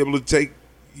be able to take,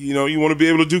 you want to be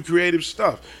able to do creative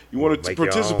stuff. You want to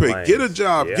participate. Get a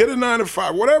job. Get a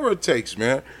 9-to-5. Whatever it takes,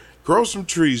 man. Grow some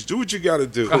trees. Do what you got to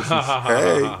do.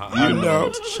 Hey,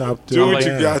 do what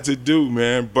you got to do,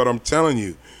 man. But I'm telling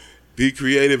you, be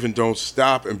creative and don't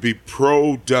stop, and be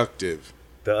productive.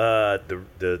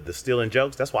 The stealing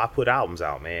jokes, that's why I put albums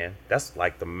out, man. That's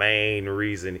like the main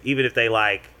reason. Even if they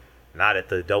like not at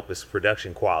the dopest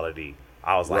production quality,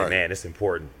 I was like, man, it's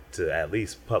important to at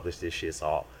least publish this shit.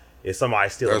 So if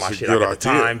somebody's stealing my shit, I got the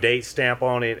time, date stamp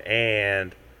on it,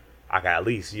 and I can at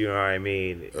least, you know what I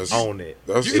mean, own it.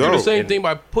 You can do the same thing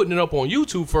by putting it up on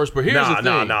YouTube first, but here's the thing.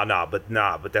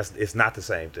 But it's not the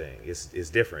same thing. It's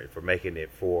different for making it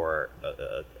for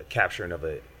a capturing of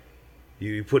it.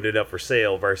 You putting it up for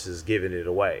sale versus giving it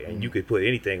away. And you could put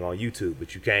anything on YouTube,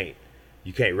 but you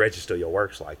can't register your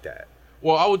works like that.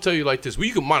 Well, I would tell you like this. Well,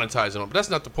 you can monetize it, but that's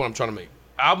not the point I'm trying to make.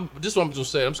 This is what I'm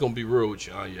just saying. I'm just going to be real with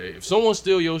you. If someone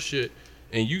steal your shit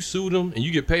and you sue them and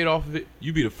you get paid off of it,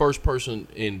 you be the first person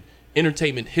in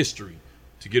entertainment history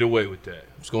to get away with that.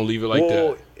 I'm just going to leave it like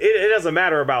that. It doesn't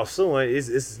matter about suing.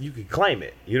 It's you can claim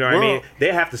it. You know what I mean?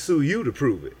 They have to sue you to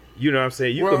prove it. You know what I'm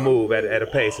saying? You can move at a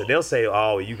pace, and they'll say,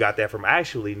 "Oh, you got that from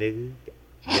actually, nigga."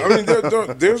 I mean,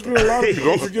 there's been a lot of people.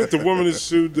 Don't forget the woman that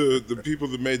sued the people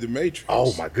that made the Matrix.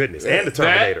 Oh my goodness, and the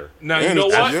Terminator. Now you know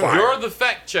what? You're the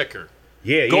fact checker.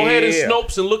 Go ahead and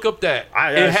Snopes and look up that.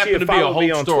 It happened to be a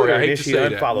whole story. I hate to say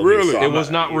that. Really? It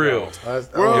was not real. It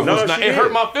was not. It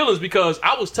hurt my feelings because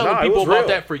I was telling people about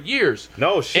that for years.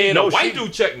 And a white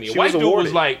dude checked me. A white dude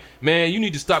was like, man, you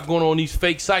need to stop going on these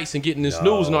fake sites and getting this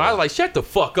news. And I was like, shut the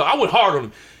fuck up. I went hard on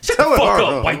him. Shut the fuck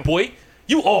up, white boy.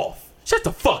 You off. Shut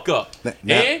the fuck up.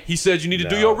 And he said you need to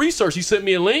do your research. He sent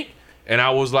me a link. And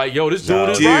I was like, "Yo, this dude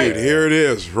is right." Dude, here it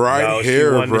is, right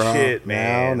here, bro. The shit,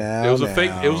 man. It was a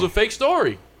fake. It was a fake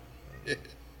story.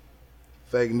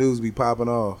 Fake news be popping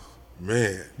off,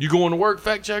 man. You going to work,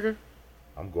 fact checker?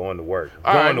 I'm going to work.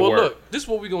 All right. Well, look, this is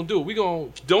what we're gonna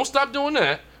do. Don't stop doing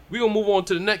that. We're gonna move on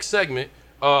to the next segment.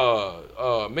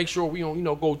 Make sure we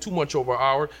don't go too much over an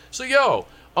hour. So,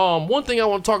 one thing I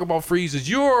want to talk about, Freeze, is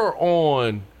you're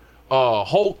on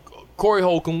Corey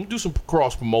Holcomb, do some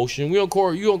cross promotion. You on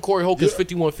Corey Holcomb's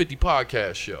 5150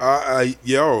 podcast show.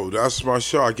 That's my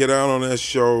show. I get out on that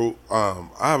show.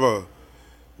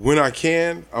 When I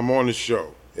can, I'm on the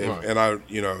show, and I,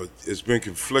 it's been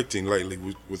conflicting lately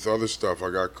with other stuff I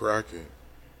got cracking.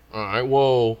 All right.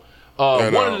 Well,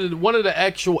 one of the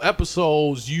actual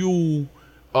episodes you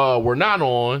were not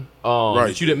on,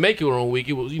 that you didn't make it on week.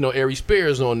 It was Ari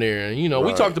Spears on there, and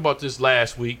we talked about this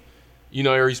last week.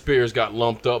 Ari Spears got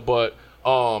lumped up, but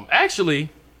actually,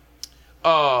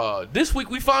 this week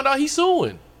we found out he's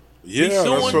suing. Yeah, he's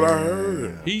suing. That's what I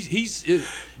heard.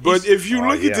 But if you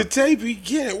look at the tape, he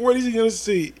can't. What is he gonna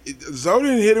see?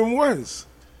 Zoden hit him once.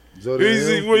 What are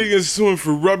you gonna sue him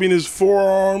for rubbing his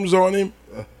forearms on him?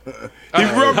 He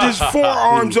rubbed his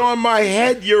forearms on my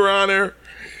head, Your Honor.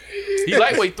 He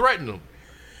lightweight threatened him.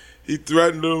 He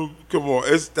threatened him. Come on,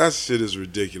 that shit is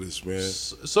ridiculous, man.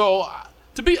 So.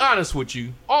 To be honest with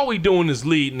you, all we doing is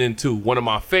leading into one of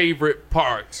my favorite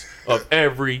parts of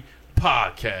every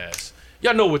podcast.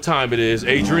 Y'all know what time it is,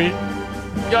 Adrian.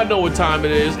 Y'all know what time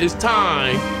it is. It's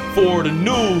time for the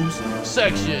news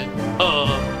section of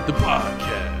the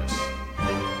podcast.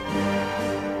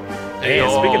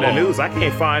 And speaking of news, I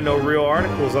can't find no real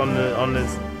articles on this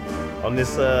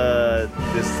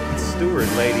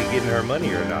Stewart lady getting her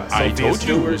money or not. I told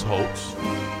you it was a hoax.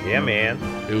 Yeah, man.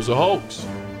 It was a hoax.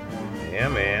 Yeah,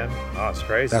 man. Oh, it's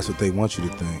crazy. That's what they want you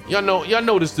to think. Y'all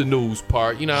notice the news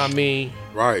part. You know what I mean?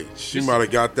 Right. She might have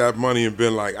got that money and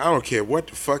been like, I don't care what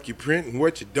the fuck you print and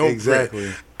what you don't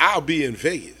print. I'll be in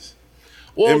Vegas.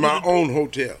 in my own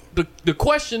hotel. The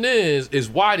question is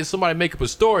why did somebody make up a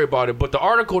story about it? But the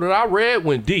article that I read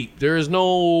went deep. There is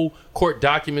no court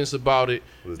documents about it.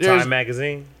 Was it Time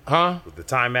Magazine? Huh? Was the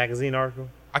Time Magazine article?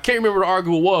 I can't remember what the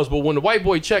article was, but when the white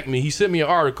boy checked me, he sent me an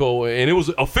article, and it was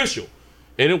official.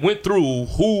 And it went through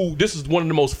this is one of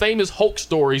the most famous hoax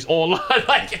stories online.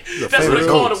 Like, that's what they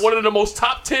called it. One of the most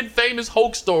top 10 famous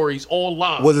hoax stories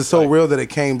online. Was it so real that it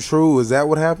came true? Is that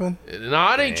what happened?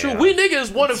 Nah, it ain't true. We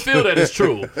niggas want to feel that it's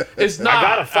true. It's not. I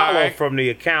got to follow from the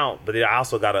account, but I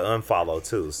also got to unfollow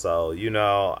too. So,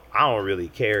 I don't really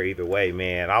care either way,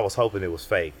 man. I was hoping it was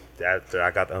fake. After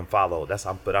I got to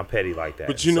unfollow, but I'm petty like that.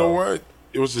 But you know what?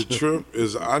 It was a trip.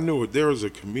 I knew it. There was a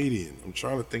comedian. I'm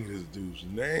trying to think of this dude's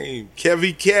name.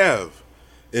 Kevy Kev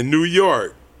in New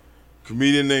York.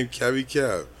 Comedian named Kevy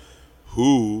Kev,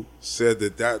 who said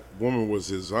that woman was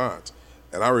his aunt.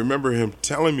 And I remember him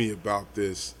telling me about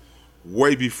this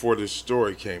way before this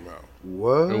story came out.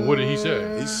 What? And what did he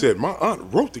say? He said, my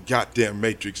aunt wrote the goddamn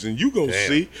Matrix, and you gonna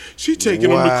see she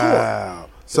taking him to court.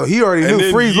 So he already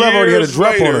knew. Freeze Love already had a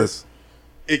drop on us.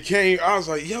 It came. I was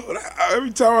like, yo.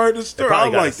 Every time I heard the story,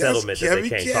 I'm like, that's Kevy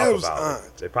Kev's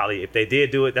aunt. They probably, if they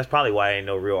did do it, that's probably why ain't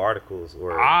no real articles.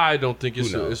 I don't think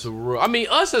it's a real. I mean,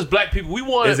 us as black people, we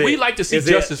like to see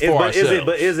justice for ourselves.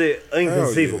 But is it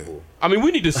inconceivable? I mean,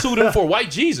 we need to sue them for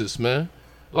white Jesus, man.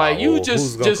 Like, you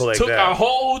just took our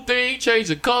whole thing, changed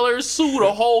the colors, sued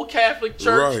the whole Catholic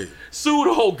Church. Right. Sue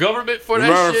the whole government for that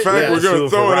shit. Matter of fact, we're going to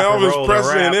throw in Elvis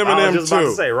Presley and Eminem, too. I was just about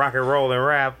to say rock and roll and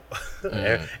rap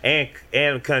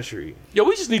and country. Yo,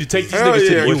 we just need to take these niggas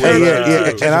to the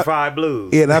U.S. And 5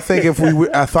 blues. Yeah, and I think if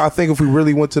we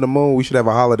really went to the moon, we should have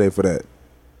a holiday for that.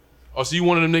 Oh, so you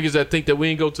one of them niggas that think that we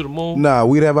ain't go to the moon? Nah,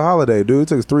 we'd have a holiday, dude. It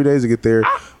took us 3 days to get there.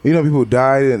 People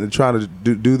died and trying to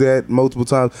do that multiple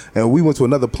times, and we went to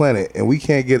another planet, and we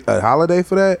can't get a holiday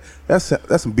for that. That's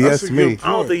some BS to me.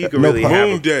 I don't think you can really have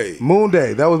Moon Day. Moon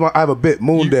Day. That was I have a bit.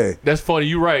 Moon Day. That's funny.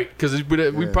 You're right, because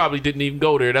we probably didn't even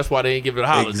go there. That's why they ain't give it a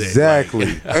holiday. Exactly.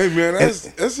 Hey man,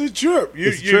 that's a trip.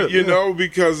 You know,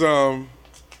 because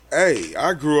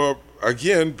I grew up.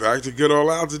 Again, back to good old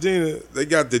Altadena. They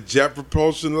got the Jet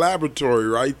Propulsion Laboratory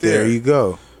right there. There you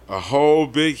go. A whole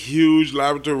big, huge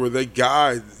laboratory where they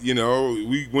guide,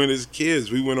 we went as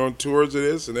kids. We went on tours of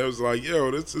this, and it was like,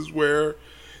 yo, this is where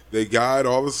they guide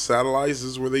all the satellites. This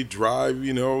is where they drive,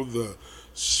 the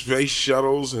space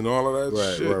shuttles and all of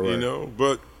that shit, right.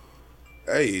 But,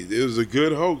 hey, it was a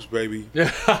good hoax, baby.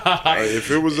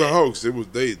 If it was a hoax, that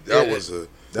was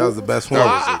the best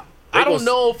one. I don't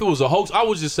know if it was a hoax. I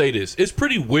would just say this. It's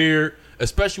pretty weird,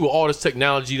 especially with all this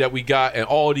technology that we got and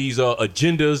all these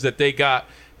agendas that they got,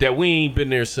 that we ain't been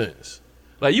there since.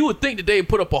 Like, you would think that they'd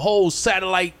put up a whole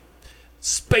satellite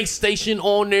space station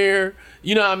on there.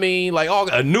 You know what I mean? Like,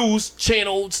 a news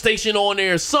channel station on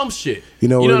there, some shit. You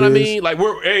know what I mean? Like,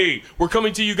 we're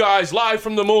coming to you guys live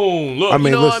from the moon. Look, what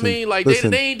I mean? Like,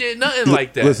 they ain't did nothing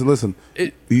like that. Listen.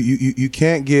 You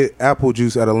can't get apple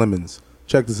juice out of lemons.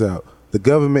 Check this out. The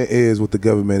government is what the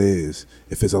government is.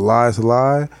 If it's a lie, it's a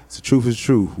lie. If the truth is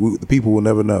true. The people will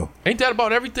never know. Ain't that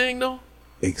about everything, though?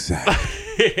 Exactly.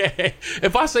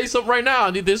 If I say something right now,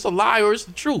 either it's a lie or it's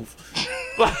the truth.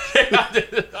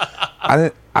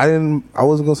 I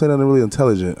wasn't gonna say nothing really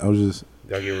intelligent. I was just.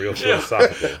 Y'all get real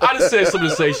philosophical. I just said some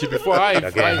insane shit before. Y'all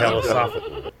get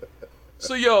philosophical.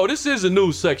 So, yo, this is a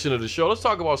news section of the show. Let's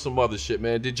talk about some other shit,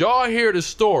 man. Did y'all hear the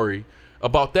story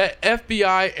about that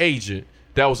FBI agent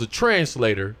that was a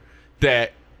translator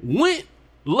that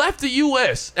left the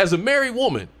U.S. as a married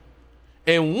woman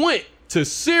and went to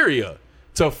Syria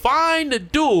to find the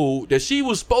dude that she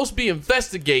was supposed to be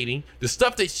investigating, the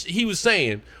stuff that he was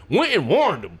saying, went and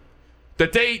warned him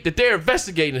that they're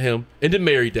investigating him, and then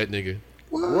married that nigga.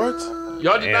 What?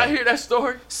 Y'all did not hear that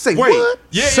story? Say what?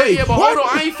 Yeah, but hold on,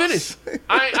 I ain't finished.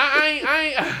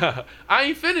 I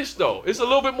ain't finished though. It's a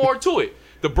little bit more to it.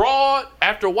 The broad,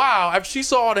 after a while, after she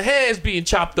saw all the heads being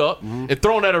chopped up and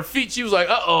thrown at her feet, she was like,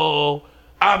 uh-oh,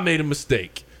 I made a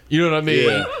mistake. You know what I mean?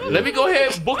 Yeah. Let me go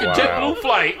ahead and book a JetBlue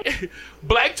flight,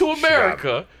 black to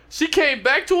America. She came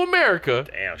back to America,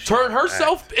 turned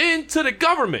herself into the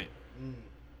government,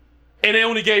 and they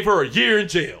only gave her a year in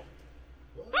jail.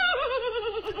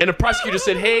 And the prosecutor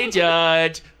said, hey,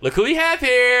 judge, look who we have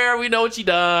here. We know what she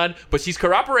done, but she's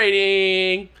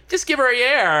cooperating. Just give her a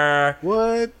year.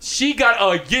 What? She got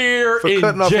a year for in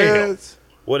cutting off jail. Heads?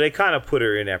 Well, they kind of put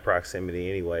her in that proximity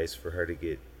anyways for her to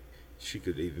get, she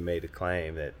could even made a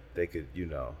claim that they could,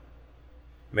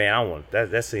 Man, I want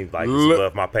that seems like it's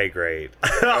above my pay grade.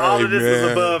 All of this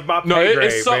is above my pay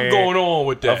grade. It's something going on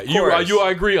with that.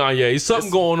 I agree on It's something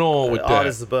going on with that. All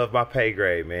this is above my pay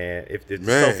grade, man. If the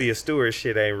Sophia Stewart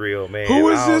shit ain't real, man. Who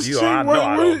is this chick? I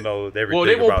don't know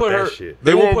everything about that shit.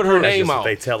 They won't put her name out.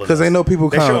 They telling us. Because they know people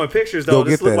They're showing pictures though.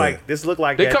 This look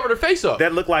like they covered her face up.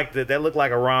 That look like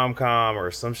a rom-com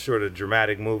or some sort of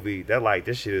dramatic movie. That like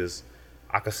this shit is.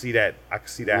 I could see that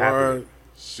happening.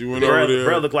 She went over there.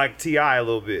 Bro looked like T.I. a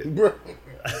little bit.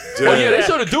 They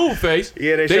showed the dude face.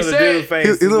 Yeah, they showed the dude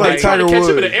face. He looked like Tiger Woods. Catch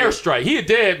him in an airstrike. He a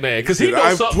dead man because he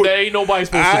knows something that ain't nobody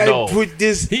supposed to know. I put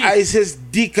this ISIS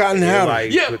dick on her.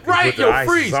 Right, yo,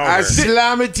 freeze. I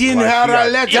slam it in her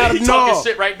and let her know. He talking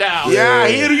shit right now. Yeah,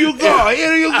 here you go.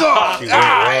 Here you go.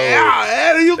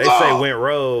 Here you go. They say went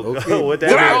rogue. Okay.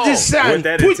 Grab the sand.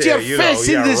 Put your face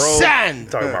in the sand.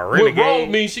 Talking about renegade. Went rogue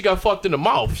means she got fucked in the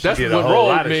mouth. That's what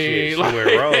rogue means. She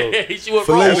went rogue. She went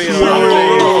rogue.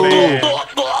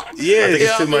 Yeah, I think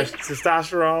it's too much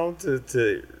testosterone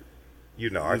to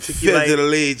articulate.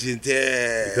 Federal agent,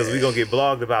 because we're going to get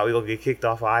blogged about. We're going to get kicked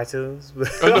off of iTunes. Yo,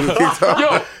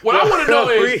 what I want to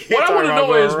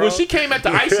know is when she came at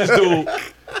the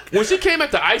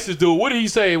ISIS dude, what did he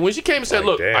say? When she came and said,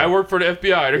 look, I work for the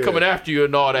FBI. They're coming after you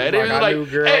and all that. They were like,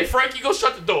 hey, Frankie, go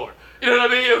shut the door. You know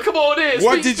what I mean? Come on in.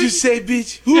 What did you say,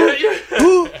 bitch?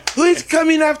 Who is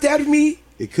coming after me?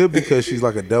 It could be because she's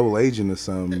like a double agent or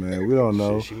something, man. We don't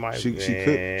know. She might. She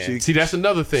could. See, that's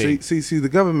another thing. See, the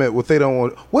government. What they don't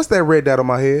want. What's that red dot on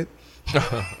my head?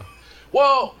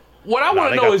 Well, what I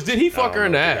want to know is, did he fuck her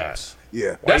in the ass?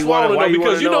 Yeah. That's what I want to know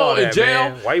because in jail.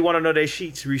 Man? Why you want to know they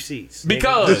receipts?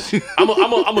 Because I'm a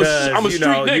street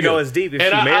nigga. You know it's deep if she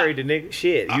married the nigga.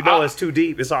 Shit, you know it's too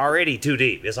deep. It's already too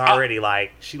deep. It's already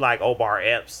like she like Omar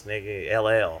Epps, nigga,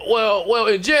 LL. Well,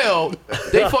 in jail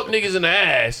they fuck niggas in the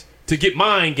ass to get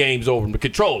mind games over them, to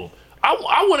control them.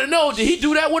 I want to know, did he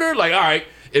do that with her? Like, all right,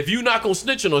 if you not going to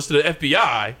snitch on us to the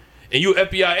FBI, and you an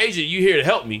FBI agent, you here to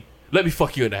help me, let me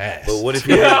fuck you in the ass. But what if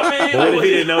he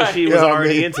didn't know she was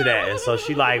already into that? And so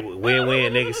she like,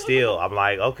 win-win, nigga, still. I'm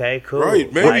like, okay, cool.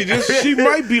 Right, maybe she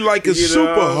might be like a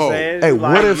super hoe. Hey,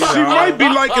 what if she might be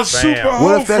like a super hoe?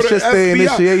 What if that's just the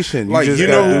initiation? Like, you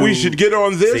know who we should get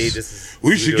on this?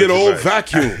 We should get Old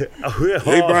Vacuum.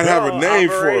 They might have a name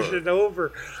for it.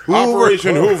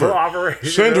 Operation Hoover.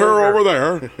 Send her over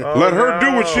there. Let her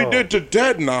do what she did to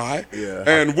Ted and I,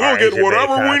 and we'll get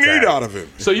whatever we need out of him.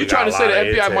 So you trying to say the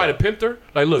FBI might have pimped her?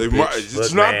 Like, look,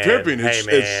 it's not pimping.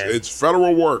 It's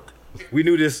federal work. We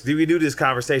knew this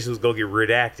conversation was gonna get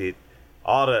redacted.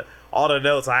 All the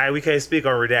notes. We can't speak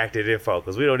on redacted info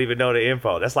because we don't even know the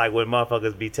info. That's like when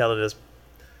motherfuckers be telling us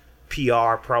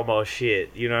PR promo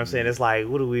shit, you know what I'm saying? It's like,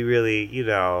 what do we really,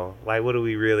 what do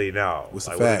we really know? What's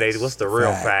like, the what's the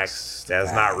real facts?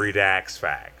 That's not redacts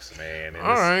facts, man. And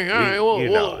all right.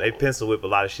 Well, they pencil whip a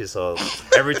lot of shit. So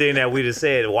everything that we just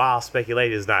said, while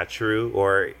speculated, is not true,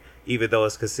 or even though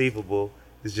it's conceivable,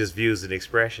 it's just views and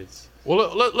expressions.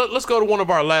 Well, let's go to one of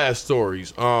our last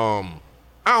stories. I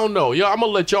don't know. I'm gonna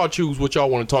let y'all choose what y'all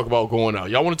want to talk about going out.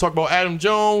 Y'all want to talk about Adam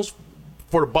Jones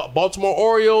for the Baltimore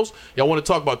Orioles? Y'all want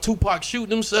to talk about Tupac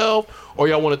shooting himself? Or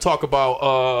y'all want to talk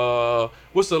about,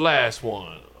 what's the last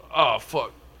one? Oh,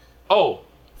 fuck. Oh,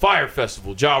 Fire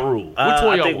Festival, Ja Rule. Which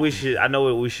one y'all I think want? I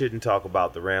know we shouldn't talk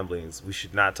about the ramblings. We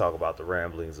should not talk about the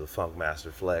ramblings of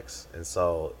Funkmaster Flex. And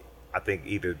so I think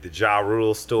either the Ja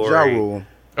Rule story. Ja Rule.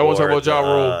 I want to talk about Ja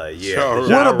Rule. Yeah.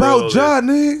 What about Ja,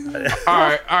 nigga?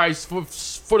 All right.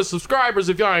 For the subscribers,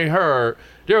 if y'all ain't heard,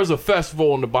 there was a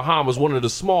festival in the Bahamas, one of the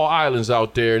small islands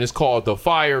out there, and it's called the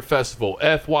Fire Festival,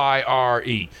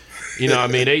 FYRE. You know what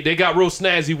I mean? They got real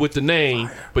snazzy with the name,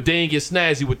 but they ain't get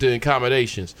snazzy with the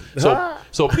accommodations.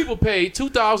 So people paid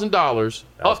 $2,000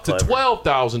 up to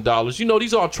 $12,000. You know,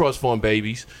 these are trust fund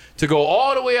babies, to go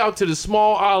all the way out to the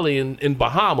small island in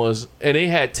Bahamas, and they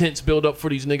had tents built up for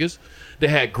these niggas. They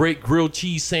had great grilled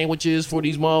cheese sandwiches for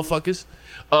these motherfuckers.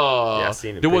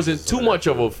 There wasn't too much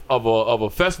of a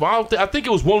festival. I think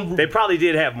it was one. They probably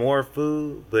did have more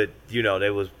food, but they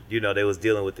was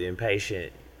dealing with the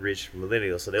impatient rich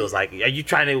millennials. So they was like, "Are you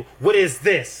trying to? What is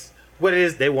this? What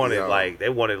is?" They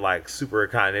wanted like super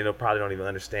economy. They probably don't even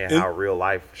understand how real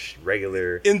life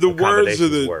regular. In the words of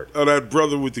that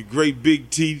brother with the great big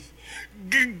teeth.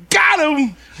 Got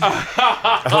him!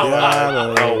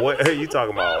 What are you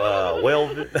talking about? Well,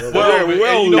 I'm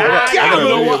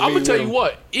gonna tell you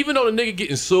what. Even though the nigga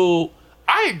getting sued,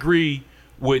 I agree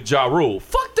with Ja Rule.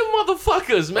 Fuck them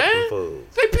motherfuckers, man.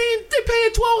 They paying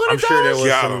 $1,200. I'm sure there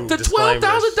was to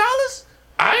 $12,000.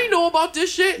 I ain't know about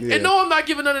this shit, and no, I'm not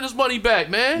giving none of this money back,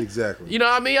 man. Exactly. You know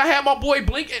what I mean? I had my boy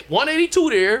Blink at 182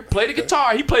 there, play the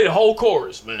guitar. He played the whole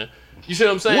chorus, man. You see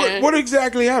what I'm saying? What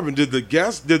exactly happened? Did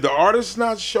the artists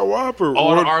not show up? Or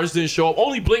all the artists didn't show up.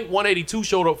 Only Blink-182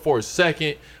 showed up for a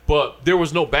second, but there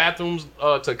was no bathrooms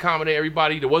to accommodate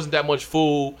everybody. There wasn't that much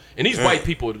food. And these white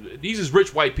people, these is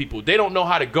rich white people. They don't know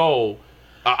how to go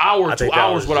an hour, 2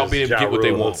 hours without being able to get what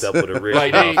they want. Up with a rich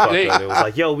like it was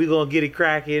like, yo, we gonna get it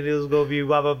cracking. It was gonna be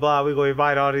blah blah blah. We gonna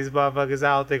invite all these motherfuckers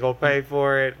out. They gonna pay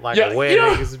for it, like a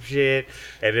wedding and some shit.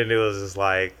 And then it was just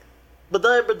like,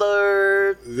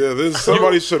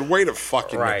 somebody said, wait a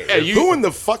fucking minute. Hey, who in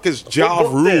the fuck is Ja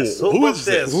Rule? Who is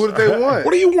this? Who did they want?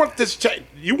 What do you want this?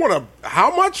 You want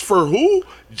how much for who?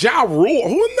 Ja Rule?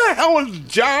 Who in the hell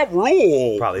is Ja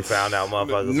Rule? Probably found out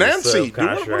motherfuckers. Nancy,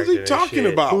 what is he talking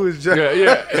about? Who is Ja?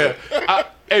 Yeah.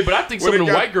 Hey, but I think some of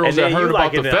the white girls that heard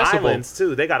about the festival. Islands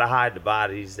too, they gotta hide the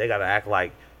bodies. They gotta act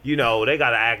like. They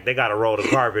gotta roll the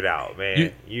carpet out,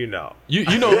 man. You know some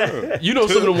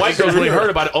of the white girls when they heard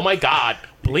about it. Oh my God,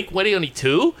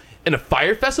 Blink-182 and a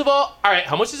fire festival. All right,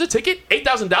 how much is a ticket?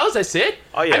 $8,000. That's it.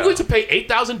 Oh yeah. I'm going to pay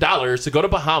 $8,000 to go to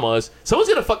Bahamas. Someone's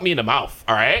gonna fuck me in the mouth.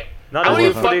 All right. I don't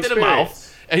even fuck in the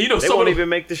mouth. And they won't even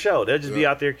make the show. They'll just be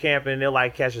out there camping. They'll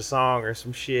like catch a song or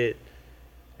some shit,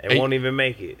 and won't even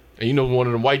make it. And one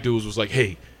of them white dudes was like,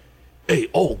 hey,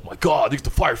 oh my God, it's the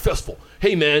fire festival.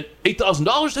 Hey man,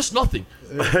 $8,000, that's nothing.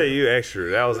 You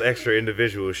extra. That was extra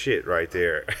individual shit right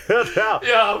there.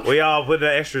 Yeah. We all put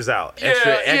the extras out.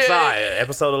 Extra XI,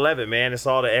 episode 11, man. It's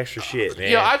all the extra shit,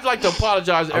 man. Yeah, I'd like to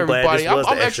apologize to everybody. I'm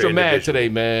extra mad today,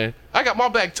 man. I got my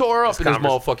back tore up in this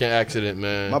motherfucking accident,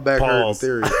 man. My back hurt in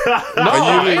theory.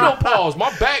 No, ain't no pause.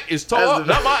 My back is tore up,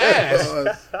 not my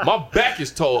ass. My back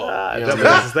is tore up.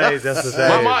 That's the same.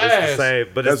 Not my ass.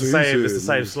 But it's the same. It's the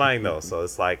same slang though. So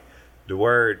it's like the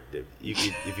word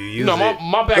if you use my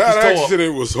back is that tore up.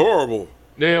 accident was horrible.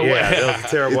 Yeah, that was a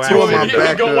terrible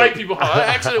accident. Go white people.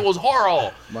 That accident was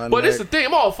horrible. But it's the thing.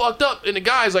 I'm all fucked up, and the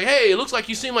guy's like, "Hey, it looks like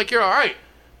you seem like you're all right.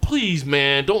 Please,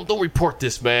 man, don't report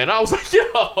this, man." I was like,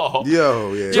 yo,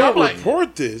 yeah. Don't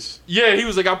report this. Yeah, he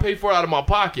was like, I paid for it out of my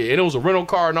pocket, and it was a rental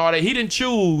car and all that. He didn't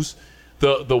choose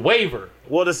the waiver.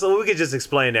 Well, so we could just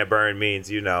explain that burn means,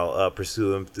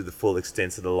 pursue him through the full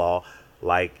extent of the law,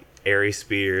 like Aries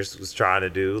Spears was trying to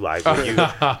do, like when you know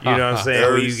what I'm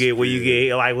saying, where you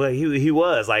get like what he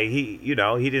was like he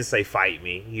didn't say fight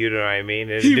me, you know what I mean?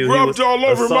 And he rubbed all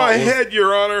over my head,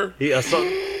 Your Honor. That's funny.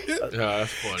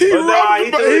 He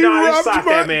socked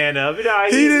that man up. He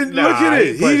didn't look at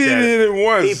it. He didn't hit him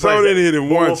once. So didn't hit him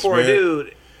once, man.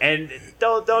 Dude, and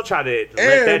don't try to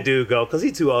let that dude go because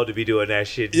he's too old to be doing that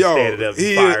shit. Standing up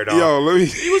and fired off. He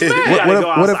was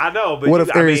mad. What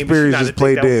if Aries Spears just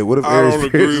played dead? What if Aries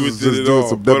Spears was just doing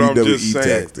some WWE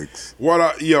tactics?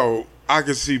 I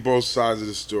can see both sides of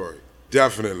the story.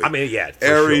 Definitely. I mean, yeah.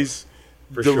 Aries.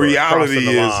 The reality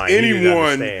is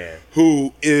anyone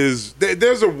who is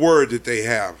there's a word that they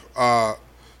have.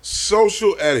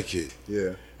 Social etiquette.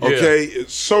 Yeah. Okay.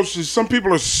 Some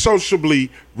people are sociably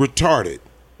retarded.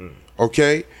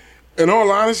 Okay, in all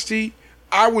honesty,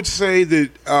 I would say that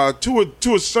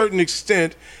to a certain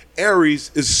extent,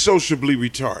 Aries is sociably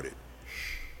retarded,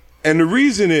 and the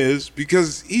reason is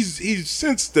because he's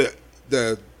since the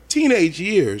teenage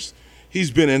years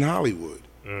he's been in Hollywood.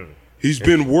 He's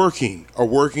been a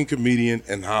working comedian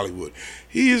in Hollywood.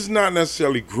 He has not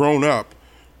necessarily grown up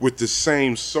with the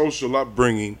same social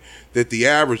upbringing that the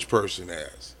average person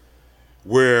has,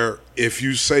 where if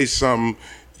you say something,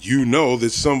 you know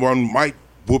that someone might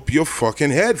whoop your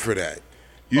fucking head for that.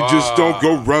 You just don't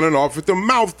go running off at the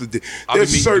mouth.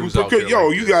 There's certain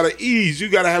you gotta ease. You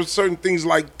gotta have certain things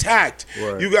like tact.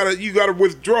 Right. You gotta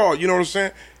withdraw. You know what I'm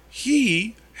saying?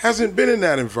 He hasn't been in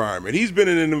that environment. He's been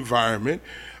in an environment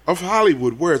of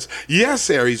Hollywood where it's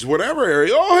Aries, whatever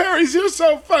Aries. Oh, Aries, you're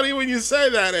so funny when you say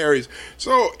that, Aries.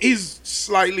 So he's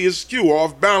slightly askew,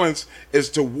 off balance as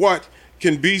to what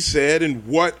can be said and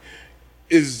what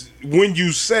is when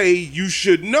you say you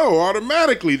should know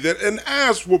automatically that an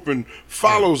ass whooping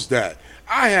follows that.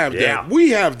 I have that.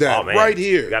 We have that right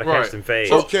here. You gotta catch some fades.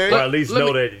 Okay. Or at least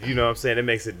know that, you know what I'm saying, it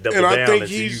makes it double down. And I think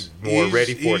he's more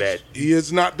ready for that. He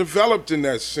has not developed in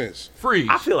that sense. Freeze.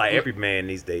 I feel like every man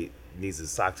needs a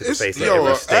sock to the face at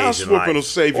every stage ass whooping will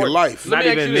save your life. Not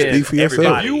even men, everybody.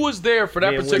 If you was there for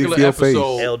that particular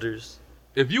episode, elders.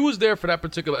 If you was there for that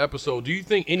particular episode, do you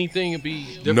think anything would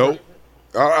be different? Nope.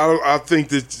 I think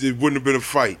that it wouldn't have been a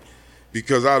fight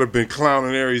because I'd have been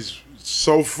clowning Aries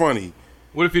so funny.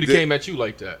 What if he came at you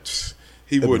like that?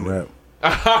 He wouldn't have.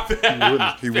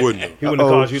 He wouldn't have. He wouldn't have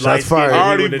called you light skinned. I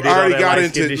already got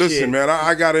into it. Listen, man,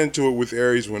 I got into it with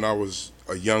Aries when I was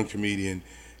a young comedian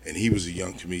and he was a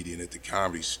young comedian at the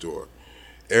Comedy Store.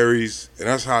 Aries, and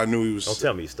that's how I knew he was. Don't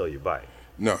tell me he stole your bike.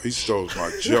 No, he stole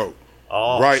my joke.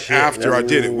 after I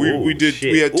did it.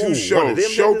 We had two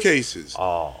showcases.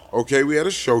 Okay, we had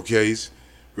a showcase.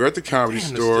 We were at the Comedy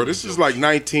Store. This is like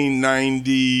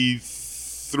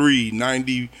 1993,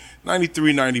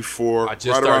 93, 94, right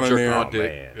around in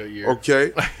there.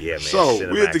 Okay? Yeah, man. So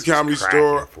we at the Comedy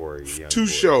Store, two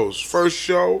shows. First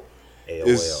show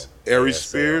is Aries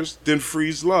Spears, then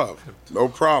Freeze Love. No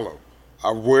problem.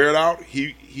 I wear it out.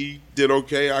 He did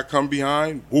okay. I come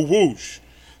behind. Woo whoosh.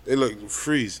 They look,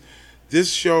 Freeze.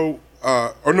 This show,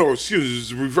 it's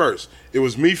the reverse. It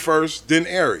was me first, then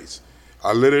Aries.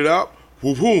 I lit it up.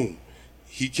 Woo whoom.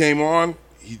 He came on.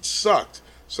 He sucked.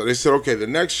 So they said, okay, the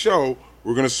next show,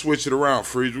 we're going to switch it around,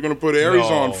 Freeze. We're going to put Aries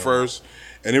on first,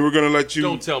 and then we're going to let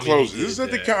you close it. This is at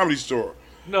the Comedy Store.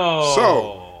 No.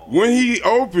 So when he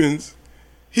opens,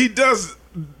 he does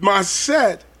my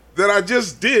set that I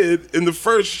just did in the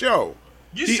first show.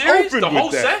 You serious? The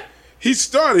whole set? He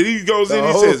started. He goes in.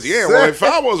 He says, "Yeah, well, if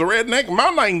I was a redneck, my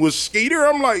name was Skeeter."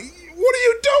 I'm like, "What are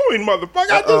you doing,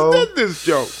 motherfucker? I just did this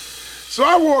joke." So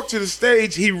I walk to the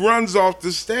stage. He runs off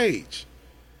the stage.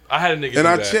 I had a nigga and do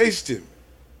I that. chased him.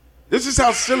 This is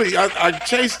how silly I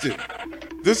chased him.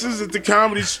 This is at the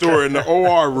Comedy Store in the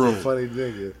OR room. Funny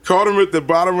nigga. Caught him at the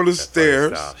bottom of the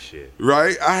stairs.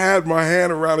 Right? I had my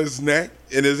hand around his neck,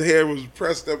 and his hair was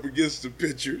pressed up against the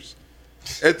pictures.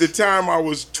 At the time, I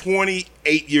was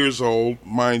 28 years old,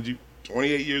 mind you,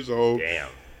 28 years old. Damn.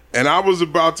 And I was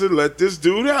about to let this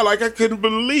dude out. Like, I couldn't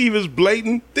believe his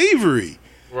blatant thievery.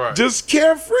 Right. Just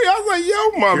carefree. I was like,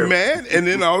 yo, my man. And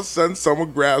then all of a sudden,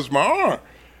 someone grabs my arm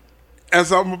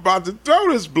as I'm about to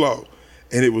throw this blow.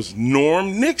 And it was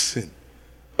Norm Nixon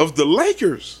of the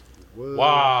Lakers.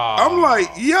 Wow. I'm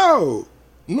like, yo,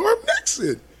 Norm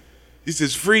Nixon. He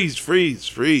says, freeze, freeze,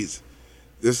 freeze.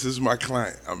 This is my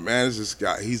client. I manage this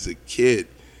guy. He's a kid.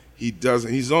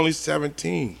 He's only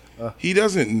 17. He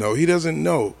doesn't know. He doesn't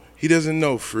know,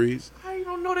 Freeze. How you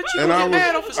don't know that you get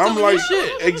mad off I'm like,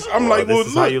 shit? I'm like, well, this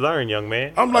is how you learn, young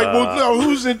man. I'm like, well, no,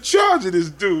 who's in charge of this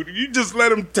dude? You just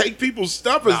let him take people's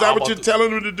stuff? Is that what you're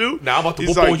telling him to do? Now I'm about to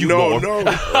He's whoop like, on you, no.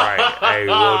 Right. Hey,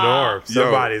 well, Norm,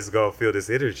 somebody's going to feel this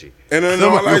energy. And in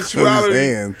all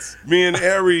actuality, me and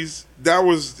Aries,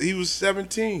 he was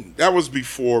 17. That was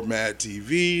before Mad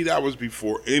TV. That was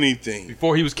before anything.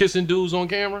 Before he was kissing dudes on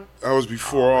camera? That was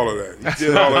before all of that. He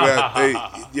did all of that.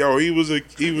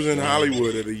 He was in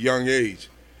Hollywood at a young age.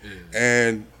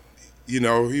 And,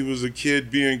 he was a kid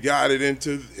being guided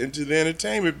into the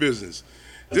entertainment business.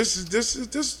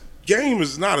 This game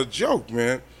is not a joke,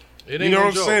 man. It ain't you know no what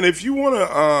I'm joke. saying? If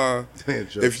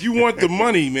you want the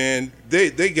money, man,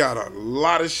 they got a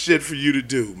lot of shit for you to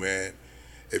do, man.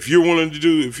 If you're one of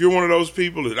those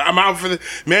people that I'm out for the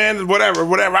man, whatever,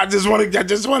 I just want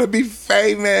to be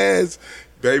famous,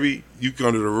 baby. You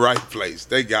come to the right place.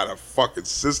 They got a fucking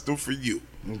system for you.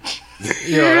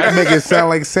 That make it sound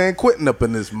like San Quentin up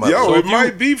in this mother. It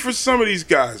might be for some of these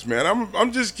guys, man.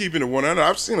 I'm just keeping it 100.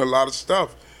 I've seen a lot of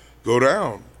stuff go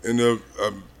down in the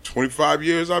 25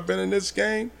 years I've been in this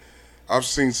game. I've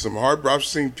seen some I've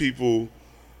seen people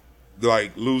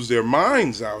like lose their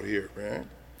minds out here, man.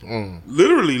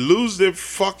 Literally lose their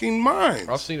fucking minds.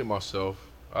 I've seen it myself.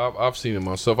 I've seen it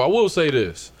myself. I will say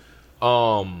this.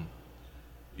 Not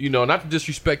to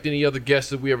disrespect any other guests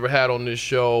that we ever had on this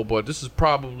show, but this is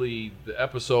probably the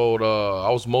episode I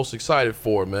was most excited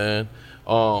for, man.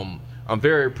 I'm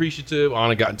very appreciative. I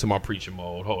only got into my preaching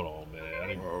mode. Hold on, man.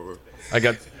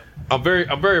 I'm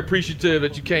very appreciative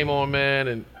that you came on, man,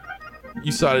 and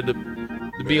you decided to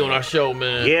be on our show,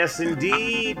 man. Yes,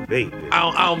 indeed, baby.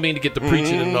 I don't mean to get the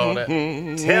preaching and all that.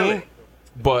 Tell it.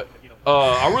 But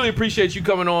I really appreciate you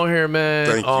coming on here, man.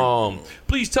 Thank you.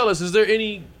 Please tell us, is there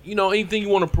anything you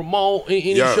want to promote?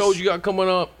 Any shows you got coming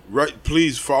up? Right.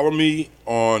 Please follow me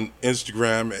on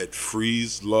Instagram at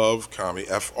Freeze Love Comedy,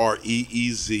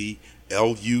 FreezLuv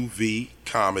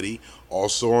Comedy.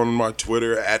 Also on my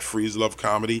Twitter at Freeze Love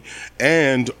Comedy,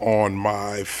 and on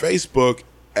my Facebook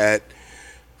at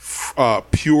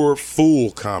Pure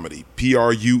Fool Comedy,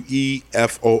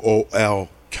 PRUEFOOL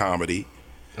Comedy.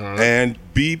 And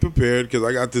be prepared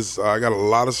because I got a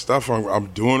lot of stuff I'm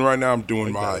doing right now. I'm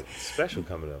doing my special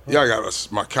coming up. Yeah, I got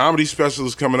my comedy special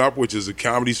is coming up, which is a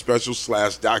comedy special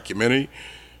 / documentary.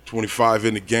 25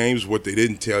 in the games, what they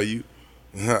didn't tell you.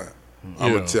 I'm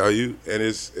gonna tell you, and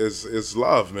it's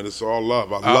love, man. It's all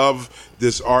love. I love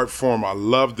this art form. I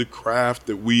love the craft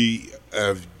that we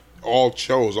have all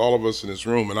chose, all of us in this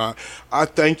room, and I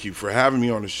thank you for having me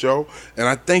on the show, and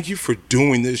I thank you for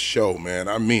doing this show, man.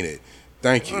 I mean it.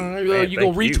 Thank you. You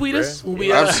gonna retweet us?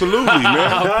 Absolutely, man.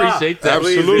 I appreciate that.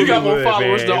 Absolutely. You got more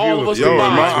followers than all of us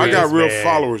combined. I got real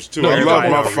followers too. No, I love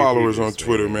my know followers we do on this,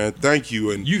 Twitter, man. Thank you,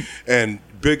 and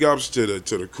big ups to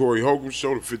the Corey Holcomb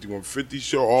show, the 5150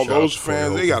 show, all those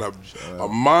fans. They got a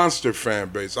monster fan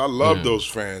base. I love those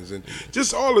fans. And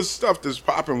just all this stuff that's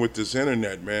popping with this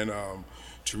internet, man.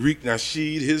 Tariq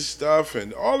Nasheed, his stuff,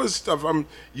 and all this stuff.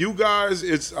 You guys,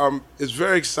 it's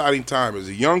very exciting time. As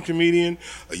a young comedian,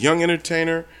 a young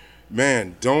entertainer,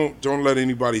 man, don't let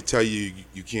anybody tell you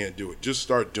can't do it. Just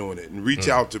start doing it and reach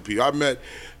out to people.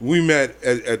 We met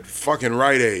at fucking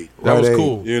Rite Aid. That was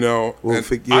cool. You know, I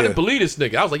didn't believe this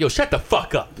nigga. I was like, yo, shut the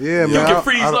fuck up. Yeah, man. You get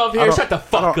free love here. Shut the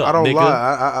fuck up, I don't nigga.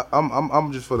 lie.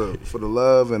 I'm just for the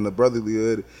love and the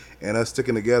brotherlyhood and us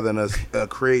sticking together and us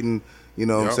creating, you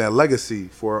know what I'm saying, legacy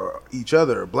for each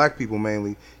other, black people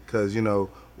mainly, because, you know,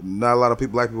 not a lot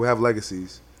of black people have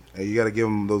legacies. And you got to give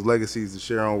them those legacies to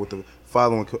share on with the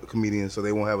following comedians so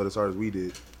they won't have it as hard as we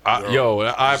did.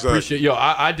 I appreciate,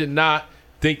 I did not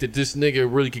think that this nigga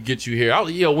really could get you here.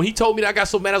 When he told me that, I got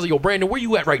so mad. I was like, yo, Brandon, where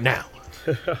you at right now?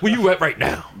 Where you at right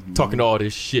now? Talking all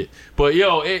this shit. But,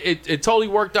 it totally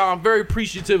worked out. I'm very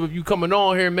appreciative of you coming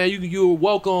on here, man. You're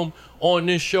welcome on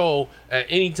this show at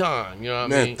any time. You know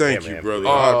what I mean? Thank you, brother.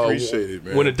 I appreciate it,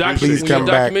 man. When your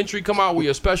documentary come out, when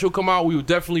your special come out, we will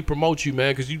definitely promote you,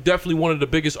 man, because you definitely one of the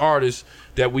biggest artists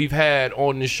that we've had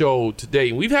on the show today.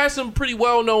 And we've had some pretty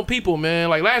well-known people, man.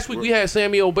 Like last week, we had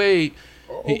Sammy Obeid.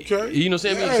 Okay. You know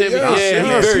Sammy? He's very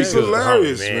good.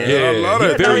 Hilarious, man. I love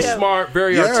that. Very smart,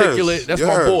 very articulate. That's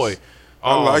my boy.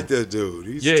 I like that dude.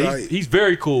 He's tight. He's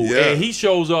very cool. Yeah. And he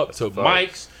shows up to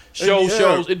mics,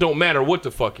 shows. It don't matter what the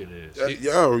fuck it is.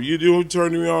 You do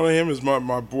turn me on to him is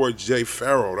my boy Jay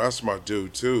Farrell. That's my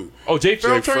dude too. Oh, Jay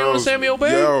Farrell turned you on to Sammy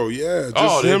Obeid?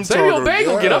 Just him Sammy Obeid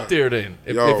gonna get up there then.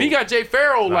 If he got Jay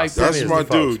Farrell that's my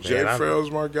dude. Jay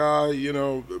Farrell's my guy. You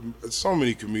know, so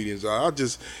many comedians.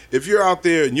 If you're out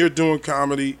there and you're doing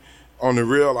comedy on the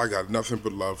real, I got nothing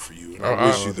but love for you. And I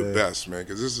wish you the best, man,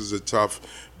 because this is a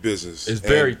tough business. It's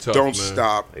very tough. Don't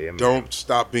stop. Yeah, don't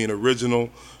stop being original.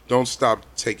 Don't stop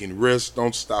taking risks.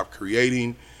 Don't stop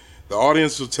creating. The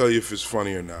audience will tell you if it's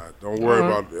funny or not. Don't worry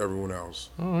about everyone else.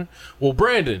 All right. Well,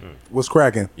 Brandon, what's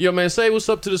cracking? Yo, man, say what's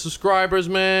up to the subscribers,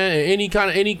 man. And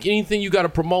anything you got to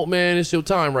promote, man. It's your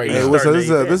time right now.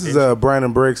 This is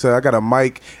Brandon Briggs. I got a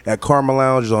mic at Karma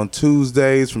Lounge on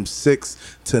Tuesdays from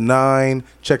 6 to 9.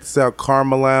 Check this out,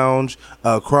 Karma Lounge.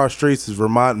 Cross streets is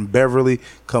Vermont and Beverly.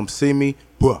 Come see me.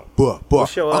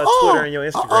 What's your Twitter and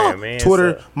your Instagram, man?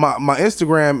 Twitter, my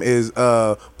Instagram is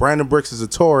Brandon Briggs is a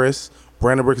tourist.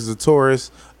 Brandon Briggs is a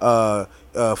tourist. Food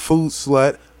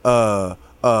slut.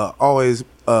 Always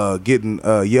getting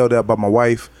yelled at by my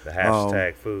wife. The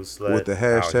hashtag food slut. With the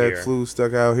hashtag food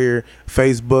stuck out here.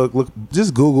 Facebook,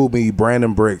 just Google me,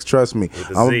 Brandon Briggs. Trust me. With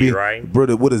a Z, right?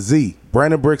 With a Z.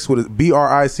 Brandon Briggs with a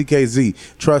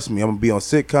BRICKZ. Trust me, I'm gonna be on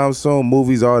sitcoms soon,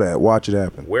 movies, all that. Watch it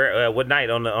happen. Where? What night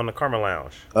on the Karma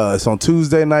Lounge? It's on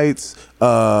Tuesday nights.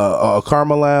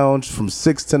 Karma Lounge from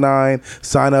 6 to 9.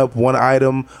 Sign up, one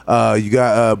item. You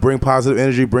got bring positive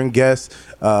energy, bring guests.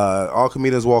 All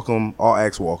comedians welcome. All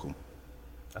acts welcome.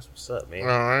 That's what's up, man. All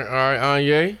right,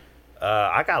 Anye.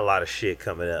 I got a lot of shit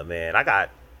coming up, man.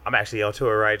 I'm actually on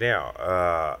tour right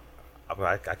now.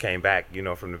 I came back,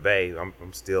 from the Bay.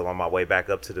 I'm still on my way back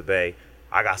up to the Bay.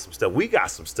 I got some stuff. We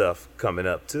got some stuff coming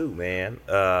up too, man.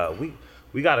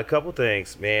 We got a couple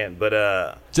things, man.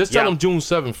 But just tell them June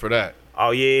 7th for that.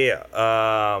 Oh yeah.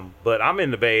 But I'm in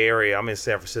the Bay Area. I'm in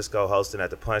San Francisco hosting at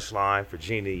the Punchline for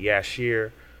Gina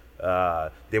Yashir.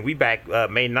 Then we back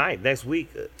May 9th next week,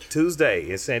 Tuesday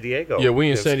in San Diego. Yeah,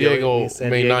 we in San Diego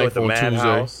May 9th on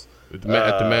Tuesday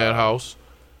at the Madhouse.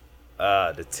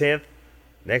 The 10th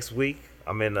next week,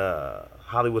 I'm in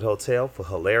Hollywood Hotel for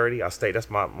Hilarity. That's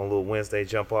my little Wednesday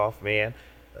jump off, man.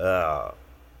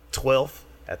 12th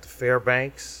at the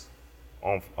Fairbanks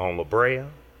on La Brea.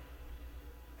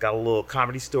 Got a little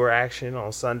Comedy Store action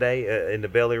on Sunday in the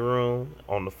Belly Room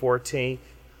on the 14th.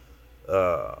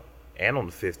 And on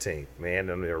the 15th, man,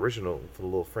 on the original for the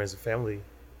little Friends and Family,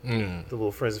 the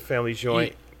little Friends and Family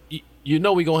joint.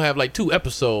 We're gonna have like 2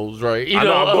 episodes, right?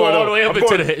 All the way up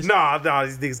into this. No,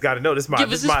 these niggas got to know this.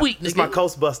 This is my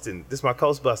coast busting.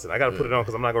 I got to put it on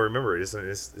because I'm not gonna remember it.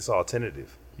 It's all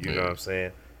tentative. You know what I'm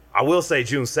saying? I will say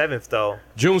June 7th though.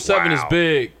 June 7th is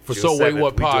big for So Wait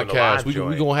What podcast. We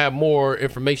gonna have more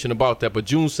information about that. But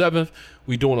June 7th,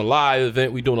 we doing a live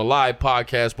event. We doing a live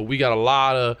podcast. But we got a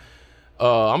lot of.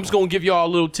 I'm just gonna give y'all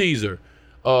a little teaser.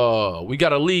 We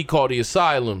got a league called The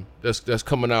Asylum that's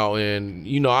coming out, and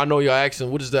I know y'all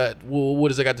asking, what is that? What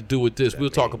does that got to do with this?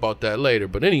 We'll talk about that later.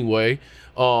 But anyway,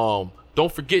 don't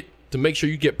forget to make sure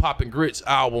you get Poppin' Grits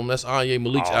album. That's Anye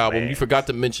Malik's album. Man. You forgot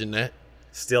to mention that.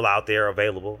 Still out there,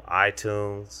 available.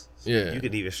 iTunes. Yeah. You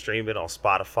can even stream it on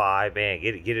Spotify, man.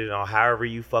 Get it on however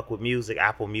you fuck with music.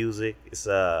 Apple Music. It's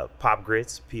Pop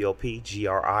Grits,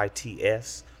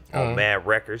 POPGRITS on Mad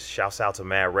Records. Shouts out to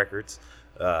Mad Records,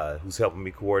 who's helping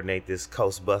me coordinate this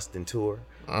coast busting tour.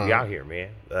 We out here, man.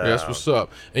 That's what's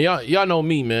up. And y'all know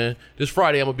me, man. This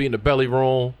Friday I'm gonna be in the Belly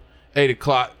Room, 8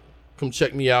 o'clock. Come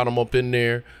check me out. I'm up in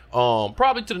there.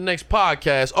 Probably to the next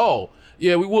podcast. Oh,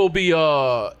 yeah, we will be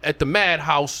at the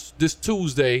Madhouse this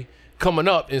Tuesday coming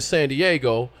up in San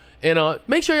Diego. And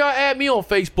make sure y'all add me on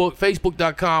Facebook,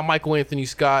 facebook.com, Michael Anthony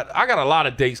Scott. I got a lot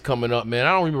of dates coming up, man.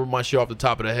 I don't remember my show off the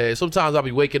top of the head. Sometimes I'll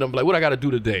be waking up like, what I got to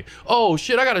do today? Oh,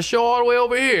 shit, I got a show all the way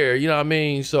over here. You know what I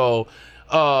mean? So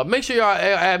make sure y'all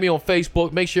add me on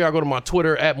Facebook. Make sure y'all go to my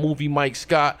Twitter, @Movie Mike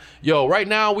Scott. Yo, right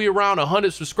now we around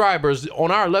 100 subscribers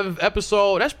on our 11th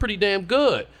episode. That's pretty damn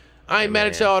good. I ain't mad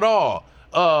at y'all at all.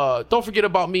 Don't forget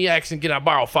about me asking, can I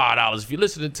borrow $5? If you're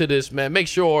listening to this, man, make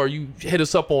sure you hit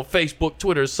us up on Facebook,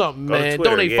 Twitter, or something, man.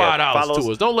 Twitter, donate $5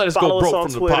 to us. Don't let us go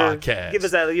broke from Twitter. The podcast. Give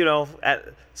us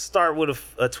that, start with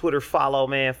a Twitter follow,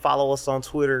 man. Follow us on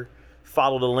Twitter.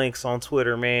 Follow the links on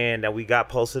Twitter, man, that we got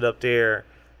posted up there.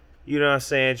 You know what I'm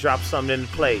saying? Drop something in the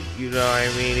plate. You know what I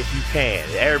mean? If you can.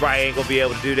 Everybody ain't going to be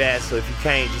able to do that. So if you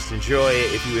can't, just enjoy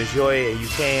it. If you enjoy it and you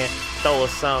can, throw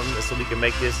us something so we can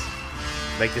make this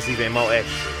even more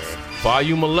extra, man.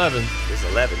 Volume 11. It's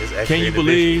 11. It's extra. Can you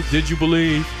believe? Did you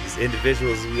believe? These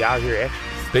individuals, we out here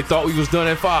extra. They thought we was done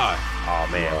at 5. Oh,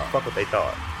 man. Fuck what they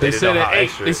thought. They said at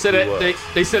 8. They said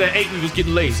at 8 we was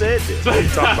getting late. Who said this? What are you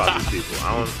talking about these people?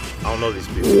 I don't know these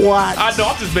people. What? I know.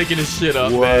 I'm just making this shit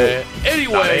up, man.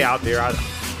 Anyway. No, they out there. I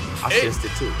sensed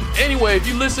it too. Anyway, if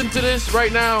you listen to this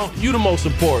right now, you the most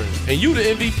important. And you the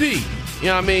MVP. You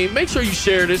know what I mean? Make sure you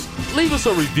share this. Leave us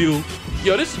a review.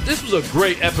 Yo, this was a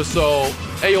great episode.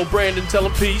 Hey, yo, Brandon, tell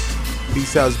him peace.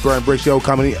 Peace out, it's Brian Brick Show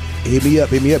comedy. Hit me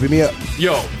up.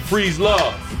 Yo, Freeze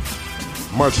Love.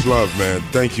 Much love, man.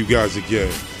 Thank you guys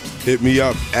again. Hit me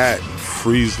up at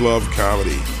Freeze Love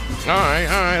Comedy. All right.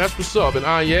 That's what's up. And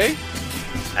Anye?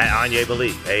 At Anye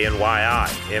Malik.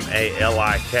 ANYIMALIK.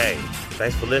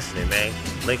 Thanks for listening, man.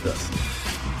 Link us.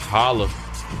 Holla.